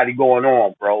it going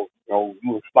on, bro.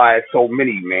 You inspired so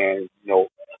many, man.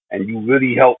 And you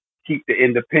really help keep the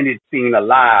independent scene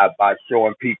alive by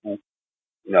showing people,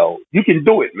 you can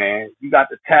do it, man. You got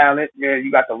the talent, man.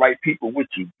 You got the right people with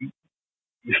you.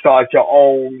 You start your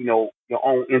own, your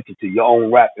own entity, your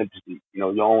own rap entity, your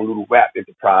own little rap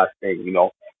enterprise thing.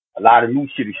 A lot of new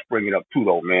shit is springing up too,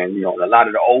 though, man. And a lot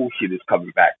of the old shit is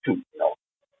coming back too.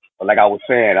 But like I was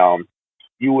saying,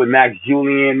 you and Max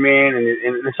Julian, man,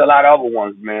 and there's a lot of other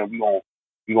ones, man. We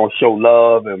gonna show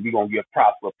love and we gonna give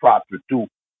props where props are due.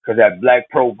 Cause at Black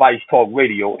Pro Vice Talk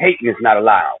Radio, hating is not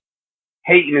allowed.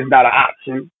 Hating is not an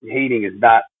option. Hating is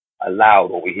not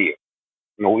allowed over here.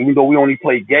 Even though we only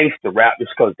play gangster rap, it's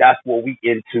because that's what we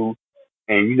into.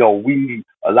 And, we need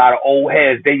a lot of old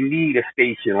heads. They need a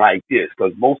station like this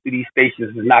because most of these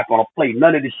stations is not going to play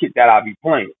none of the shit that I be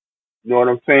playing. You know what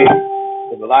I'm saying?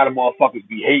 Because a lot of motherfuckers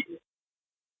be hating.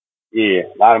 Yeah,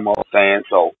 a lot of motherfuckers saying.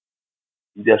 So,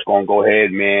 we just going to go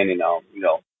ahead, man, and,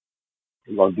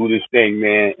 we're going to do this thing,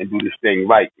 man, and do this thing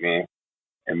right, man,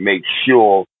 and make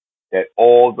sure that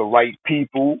all the right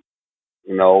people,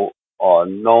 are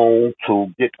known to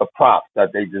get the props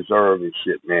that they deserve and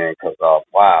shit, man. Because,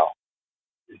 wow,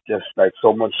 it's just like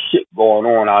so much shit going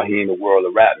on out here in the world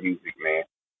of rap music, man.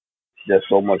 It's just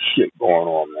so much shit going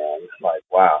on, man. It's like,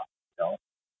 wow,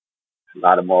 a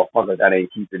lot of motherfuckers that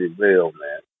ain't keeping it real,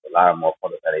 man. A lot of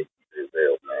motherfuckers that ain't keeping it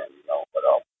real, man. But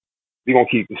we gonna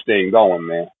keep this thing going,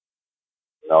 man.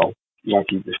 We gonna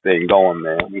keep this thing going,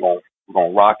 man. We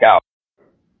gonna rock out.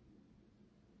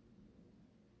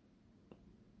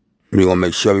 We gonna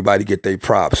make sure everybody get their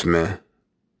props, man.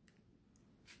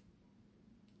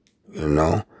 We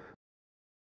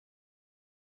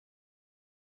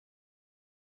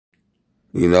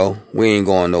ain't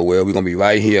going nowhere. We gonna be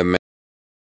right here, man.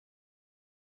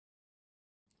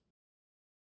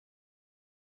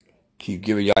 Keep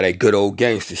giving y'all that good old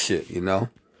gangster shit, We gonna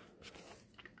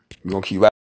keep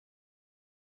right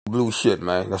blue shit,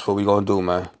 man. That's what we gonna do,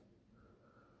 man.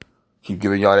 Keep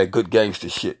giving y'all that good gangster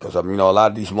shit. Cause a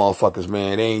lot of these motherfuckers,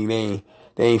 man, they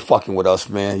ain't fucking with us,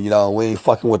 man. We ain't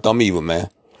fucking with them either, man.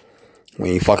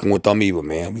 We ain't fucking with them either,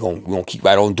 man. We gonna keep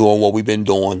right on doing what we've been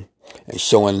doing and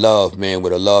showing love, man,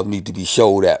 where the love need to be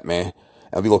showed at, man.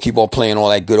 And we gonna keep on playing all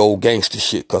that good old gangster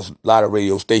shit, cause a lot of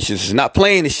radio stations is not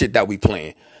playing the shit that we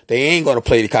playing. They ain't gonna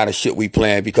play the kind of shit we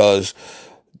playing because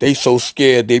they so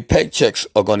scared their paychecks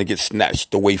are gonna get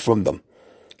snatched away from them.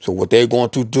 So what they're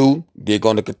going to do, they're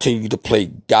gonna continue to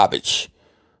play garbage,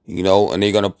 and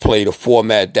they're gonna play the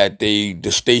format that the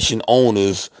station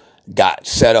owners got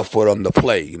set up for them to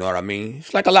play. You know what I mean?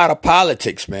 It's like a lot of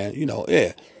politics, man.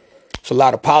 Yeah. It's a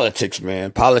lot of politics,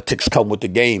 man. Politics come with the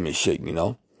game and shit,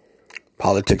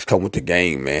 Politics come with the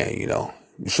game, man,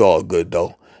 It's all good,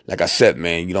 though. Like I said,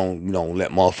 man, you don't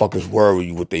let motherfuckers worry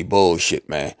you with their bullshit,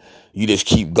 man. You just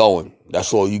keep going.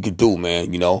 That's all you can do,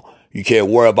 man, You can't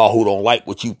worry about who don't like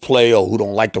what you play or who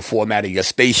don't like the format of your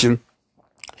station.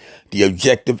 The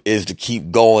objective is to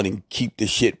keep going and keep the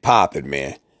shit popping,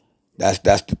 man. That's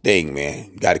the thing,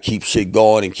 man. You gotta keep shit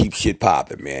going and keep shit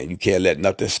popping, man. You can't let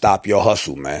nothing stop your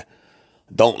hustle, man.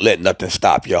 Don't let nothing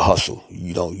stop your hustle.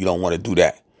 You don't want to do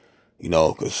that.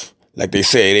 Cause like they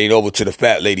say, it ain't over till the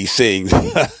fat lady sings.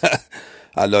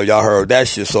 I know y'all heard that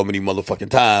shit so many motherfucking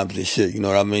times and shit, you know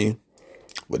what I mean?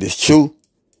 But it's true.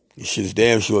 This shit is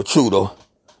damn sure true, though.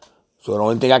 So the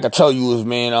only thing I can tell you is,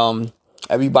 man,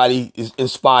 everybody is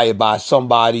inspired by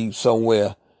somebody,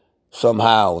 somewhere,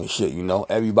 somehow and shit,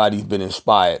 Everybody's been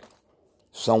inspired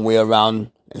somewhere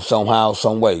around and somehow,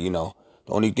 some way, The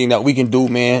only thing that we can do,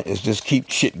 man, is just keep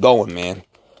shit going, man.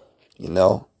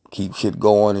 Keep shit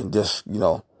going and just,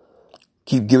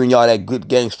 keep giving y'all that good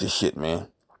gangster shit, man.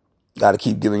 Gotta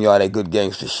keep giving y'all that good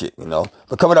gangster shit,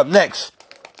 But coming up next,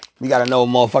 we got another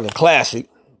motherfucking classic.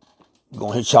 We're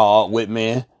gonna hit y'all up with,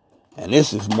 man. And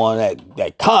this is one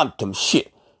that Compton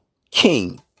shit.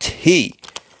 King T.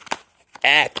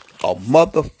 Act a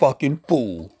motherfucking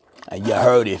fool. And you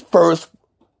heard it first.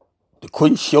 The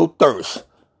Quench Your Thirst.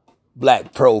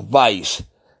 Black Pro Vice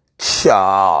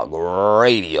Talk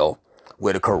Radio.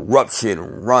 Where the corruption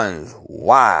runs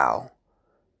wild.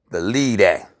 Believe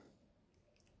that.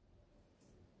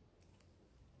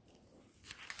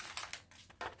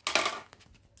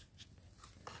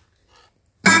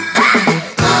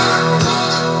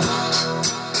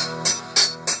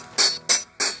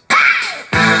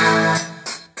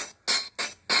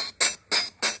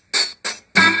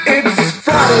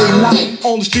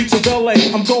 the streets of LA.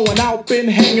 I'm going out, been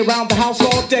hanging around the house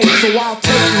all day. So I'll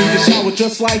take me to shower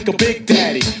just like a big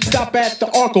daddy. Stop at the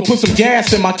Arco, put some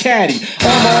gas in my caddy.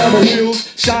 On my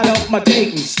wheels, shine up my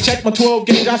Daytons. Check my 12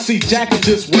 gauge, I see Jackie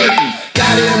just waiting.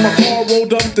 Got it in my car,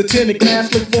 rolled up the tinted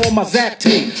glass, looked for my Zap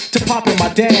tape to pop in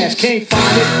my dash. Can't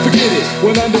find it, forget it.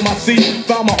 Went under my seat,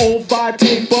 found my old 5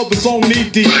 tape of its own knee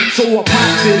deep. So I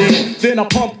popped it in, then I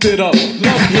pumped it up.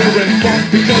 Love hearing funk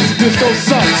because disco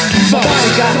sucks. My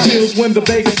body got chills when the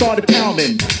bass started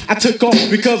pounding. I took off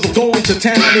because I'm going to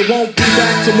town. It won't be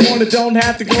back till morning, don't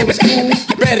have to go to school.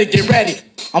 Better get ready,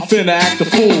 I'm finna act a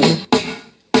fool.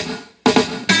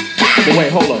 But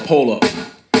wait, hold up.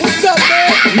 What's up,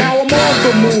 man? Now I'm on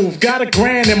the move, got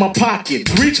 $1,000 in my pocket.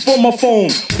 Reached for my phone,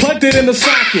 plugged it in the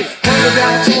socket. Heard a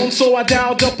dial tone, so I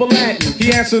dialed up Aladdin.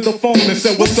 He answered the phone and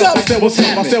said, what's up? I said, what's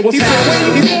happening? I said, what's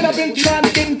happening? He said, I've been trying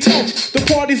to get in touch. The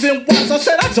party's in Watts. I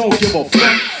said, I don't give a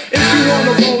fuck. If you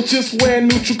wanna roll, just wear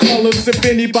neutral colors. If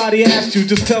anybody asks you,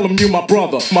 just tell them you my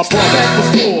brother. My brother at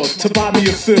the stores to buy me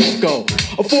a Cisco.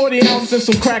 A 40 ounce and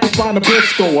some crackers by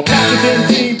Nabisco. A pack of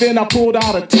Dentyne, then I pulled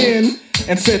out a 10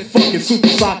 and said, fuck it, Super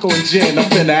Socko and gin. I'm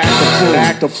finna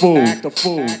act a fool.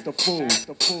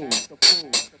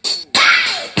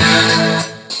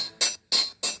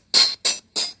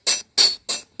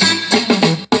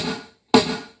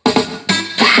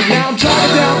 Now I'm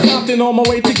driving down Compton on my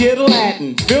way to get a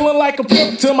Latin. Feeling like a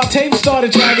pimp till my tape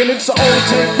started dragging. It's an old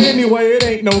tape anyway, it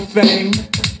ain't no thing.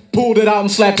 Pulled it out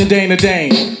and slapped it Dana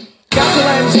Dane. Got to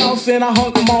Latin's house and I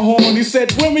hung my horn. He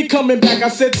said, when we coming back? I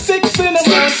said, 6 in the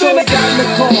morning. So I got in the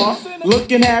car,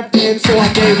 looking half dead. So I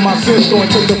gave my Cisco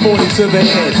and took the 40 to the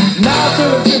head. Now I'm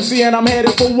feeling tipsy and I'm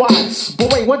headed for Watts.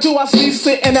 But wait, what do I see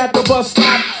sitting at the bus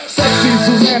stop? Sexy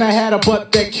Susanna had a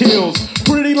butt that kills.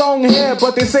 Pretty long hair,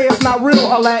 but they say it's not real,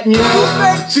 a Latin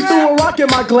yell. She threw a rock in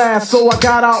my glass, so I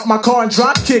got out my car and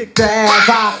drop kicked the ass.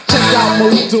 I checked out my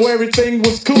window, everything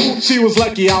was cool. She was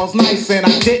lucky I was nice and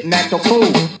I didn't act a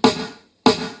fool.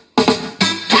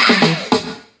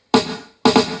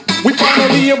 We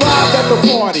finally arrived at the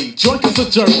party, drunk as a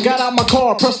jerk. Got out my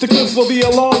car, pressed the clips so the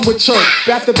alarm would chirp.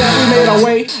 After that we made our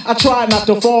way, I tried not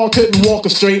to fall. Couldn't walk a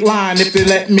straight line if they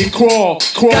let me crawl.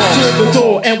 Got to the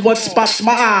door and what spots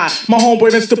my eye? My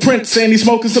homeboy Mr. Prince and he's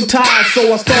smoking some ties.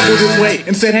 So I stumbled his way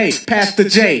and said, hey, pass the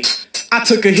J. I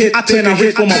took a hit, then I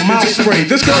hit for my mouth spray.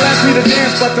 This girl asked me to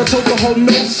dance, but I told her whole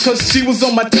notes. Cause she was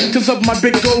on my dick cause of my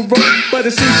big gold rope. But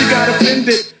it seems she got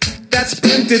offended. That's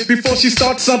splendid. Before she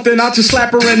starts something, I'll just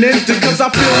slap her and end it. Cause I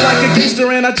feel like a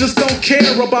gangster and I just don't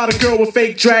care about a girl with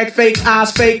fake drag, fake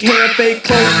eyes, fake hair, fake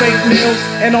clothes, fake nails,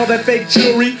 and all that fake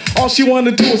jewelry. All she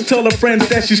wanna do is tell her friends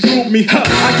that she screwed me.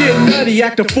 I get nutty,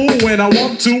 act a fool when I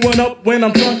want to. Run up when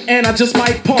I'm drunk and I just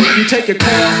might pump. You take a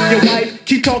call, your wife,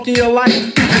 keep talking your life.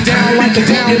 Beat you down like a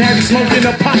down and have you smoking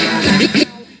a pipe.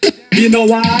 You know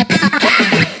why?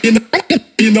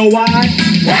 You know why?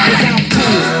 Cause I'm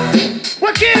cool.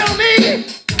 Well, kill me!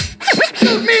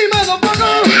 Shoot me,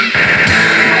 motherfucker!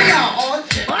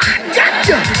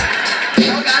 Gotcha!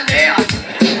 Oh, goddamn!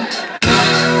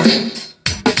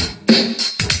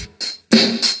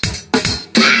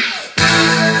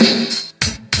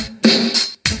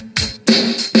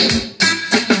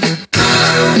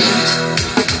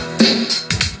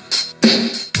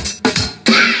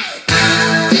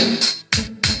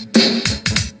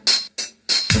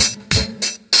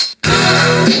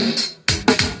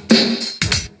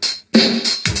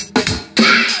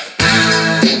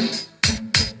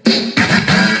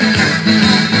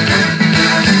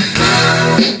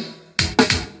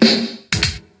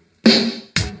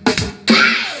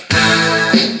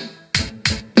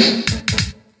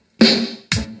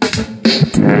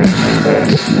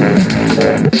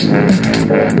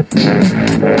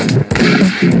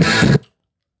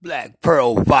 Black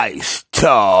Pearl Vice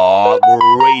Talk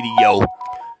Radio,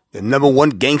 the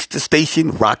 #1 gangster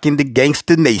station rocking the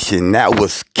gangster nation. That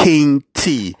was King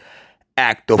T,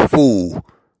 Act a Fool.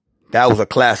 That was a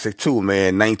classic too,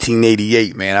 man.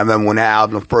 1988, man. I remember when that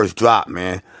album first dropped,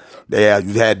 man. You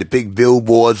had the big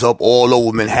billboards up all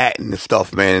over Manhattan and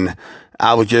stuff, man.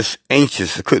 I was just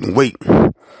anxious. I couldn't wait.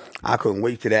 I couldn't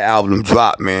wait till that album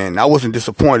dropped, man. I wasn't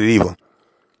disappointed either.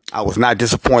 I was not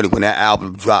disappointed when that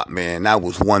album dropped, man. That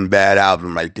was one bad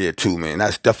album right there, too, man.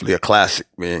 That's definitely a classic,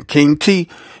 man. King T,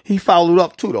 he followed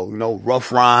up, too, though. You know,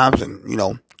 Rough Rhymes and, you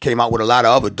know, came out with a lot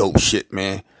of other dope shit,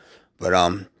 man. But,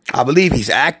 I believe he's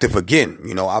active again.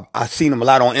 You know, I've seen him a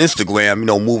lot on Instagram, you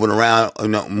know, moving around, you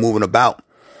know, moving about,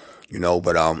 you know.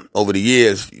 But, over the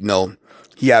years, you know,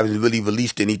 he hasn't really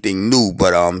released anything new.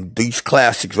 But, these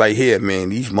classics right here, man,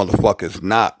 these motherfuckers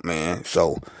not, man.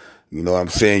 So, you know what I'm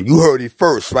saying? You heard it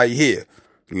first right here.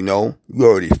 You know, you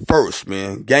already first,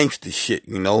 man. Gangster shit,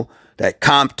 you know. That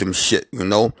Compton shit, you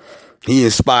know. He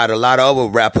inspired a lot of other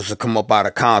rappers to come up out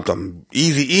of Compton.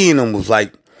 Eazy-E and them was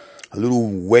like a little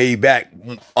way back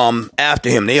after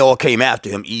him. They all came after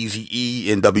him. Eazy-E,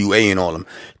 NWA and all them.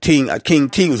 King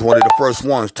T was one of the first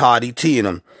ones. Toddy T and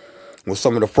them was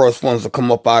some of the first ones to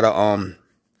come up out of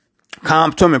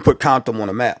Compton and put Compton on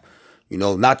the map. You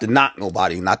know, not to knock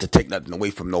nobody, not to take nothing away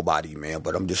from nobody, man,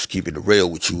 but I'm just keeping it real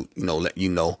with you, you know, let you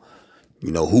know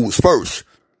who was first.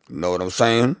 You know what I'm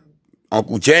saying?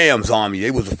 Uncle Jam's Army,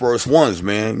 they was the first ones,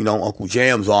 man. You know, Uncle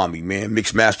Jam's Army, man.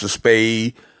 Mixmaster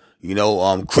Spade, you know,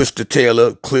 Krista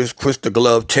Taylor, Krista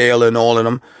Glove Taylor and all of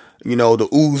them. You know, the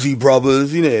Uzi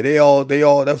brothers, you know, they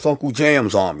all, that's Uncle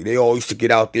Jam's Army. They all used to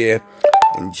get out there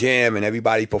and jam and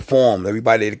everybody performed.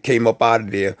 Everybody that came up out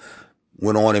of there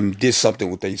went on and did something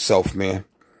with themselves, man.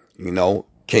 You know,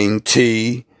 King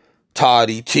T,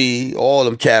 Toddy T, all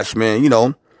them cats, man, you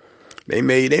know. They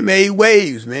made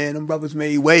waves, man. Them brothers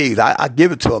made waves. I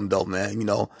give it to them though, man. You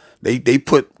know, they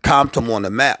put Compton on the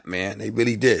map, man. They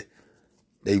really did.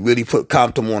 They really put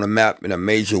Compton on the map in a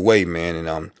major way, man.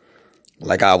 And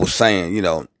like I was saying, you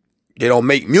know, they don't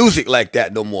make music like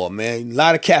that no more, man. A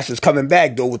lot of cats is coming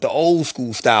back though with the old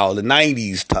school style, the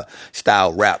 90s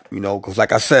style rap, you know, because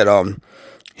like I said,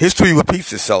 history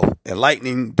repeats itself and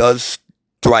lightning does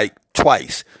strike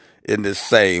twice in the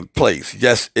same place.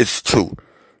 Yes, it's true.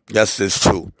 Yes, it's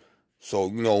true. So,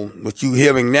 you know, what you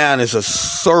hearing now is a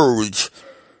surge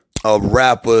of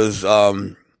rappers,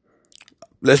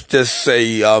 let's just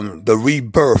say, the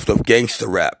rebirth of gangster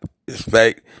rap. It's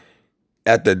right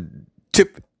at the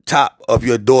tip top of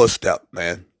your doorstep,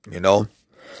 man. You know,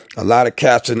 a lot of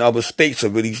cats in other states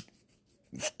have really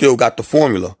still got the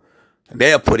formula. And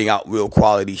they're putting out real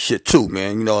quality shit too,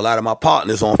 man. You know, a lot of my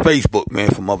partners on Facebook,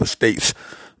 man, from other states,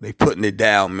 they putting it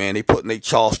down, man. They putting their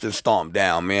Charleston stomp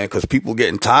down, man, because people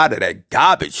getting tired of that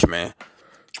garbage, man.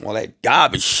 All that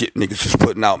garbage shit niggas is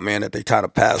putting out, man, that they trying to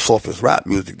pass off as rap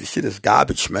music. The shit is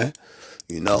garbage, man.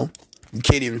 You know? You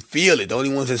can't even feel it. The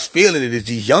only ones that's feeling it is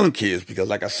these young kids because,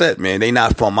 like I said, man, they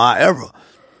not from my era.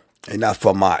 They not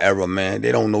from my era, man.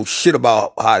 They don't know shit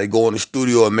about how they go in the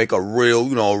studio and make a real,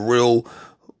 you know,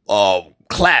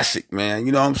 classic, man.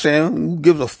 You know what I'm saying? Who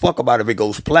gives a fuck about if it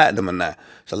goes platinum or not?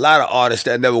 There's a lot of artists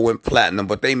that never went platinum,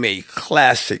 but they made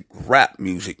classic rap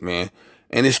music, man.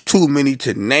 And it's too many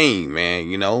to name, man.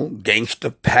 You know,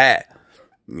 Gangsta Pat,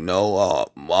 you know,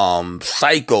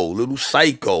 Psycho, Little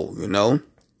Psycho, you know.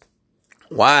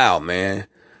 Wow, man.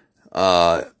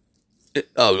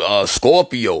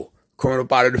 Scorpio, coming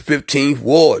up out of the 15th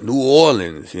Ward, New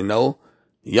Orleans, you know.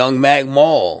 Young Mac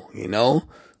Mall, you know.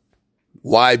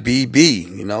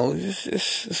 YBB, you know,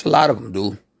 it's a lot of them,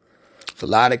 dude. It's a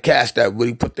lot of cats that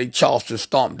really put their Charleston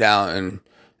stomp down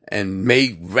and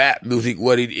made rap music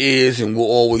what it is and will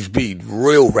always be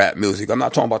real rap music. I'm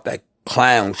not talking about that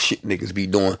clown shit niggas be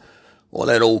doing, all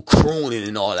that old crooning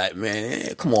and all that,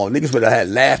 man. Come on, niggas would have had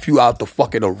laugh you out the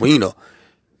fucking arena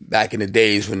back in the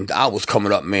days when I was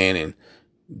coming up, man, and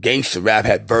gangster rap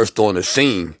had burst on the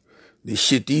scene. This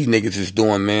shit these niggas is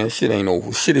doing, man, shit ain't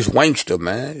no, shit is wankster,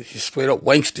 man. It's just straight up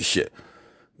wankster shit,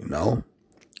 you know.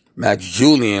 Max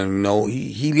Julian, you know,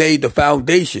 he laid the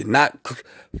foundation, not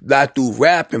through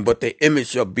rapping, but the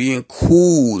image of being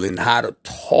cool and how to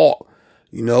talk,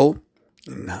 you know,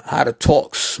 and how to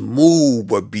talk smooth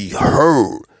but be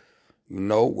heard, you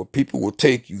know, where people will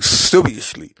take you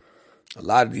seriously. A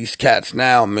lot of these cats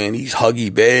now, man, these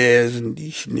Huggy Bears and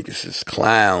these niggas is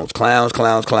clowns. I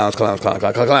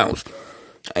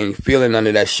ain't feeling none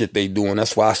of that shit they doing.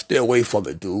 That's why I stay away from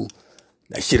it, dude.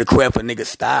 That shit a crap for nigga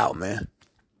style, man.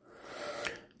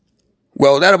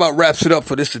 Well, that about wraps it up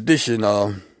for this edition,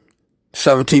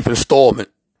 17th installment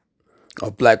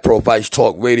of Black Pro Vice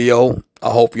Talk Radio.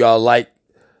 I hope y'all like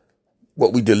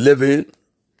what we delivered.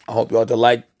 I hope y'all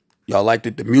liked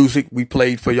the music we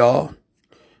played for y'all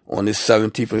on this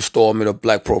 17th installment of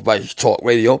Black Pro Vice Talk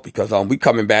Radio, because we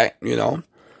coming back, you know.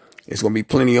 It's gonna be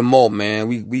plenty of more, man.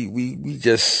 We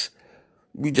just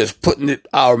putting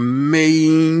our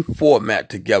main format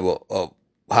together of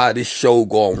how this show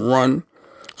gonna run.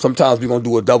 Sometimes we're gonna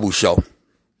do a double show.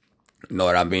 You know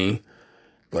what I mean?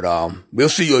 But we'll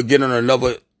see you again on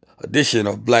another edition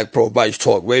of Black Pro Vice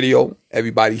Talk Radio.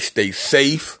 Everybody stay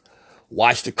safe.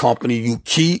 Watch the company you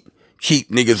keep.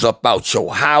 Keep niggas up out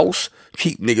your house.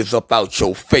 Keep niggas up out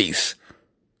your face.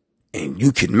 And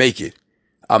you can make it.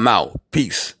 I'm out.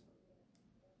 Peace.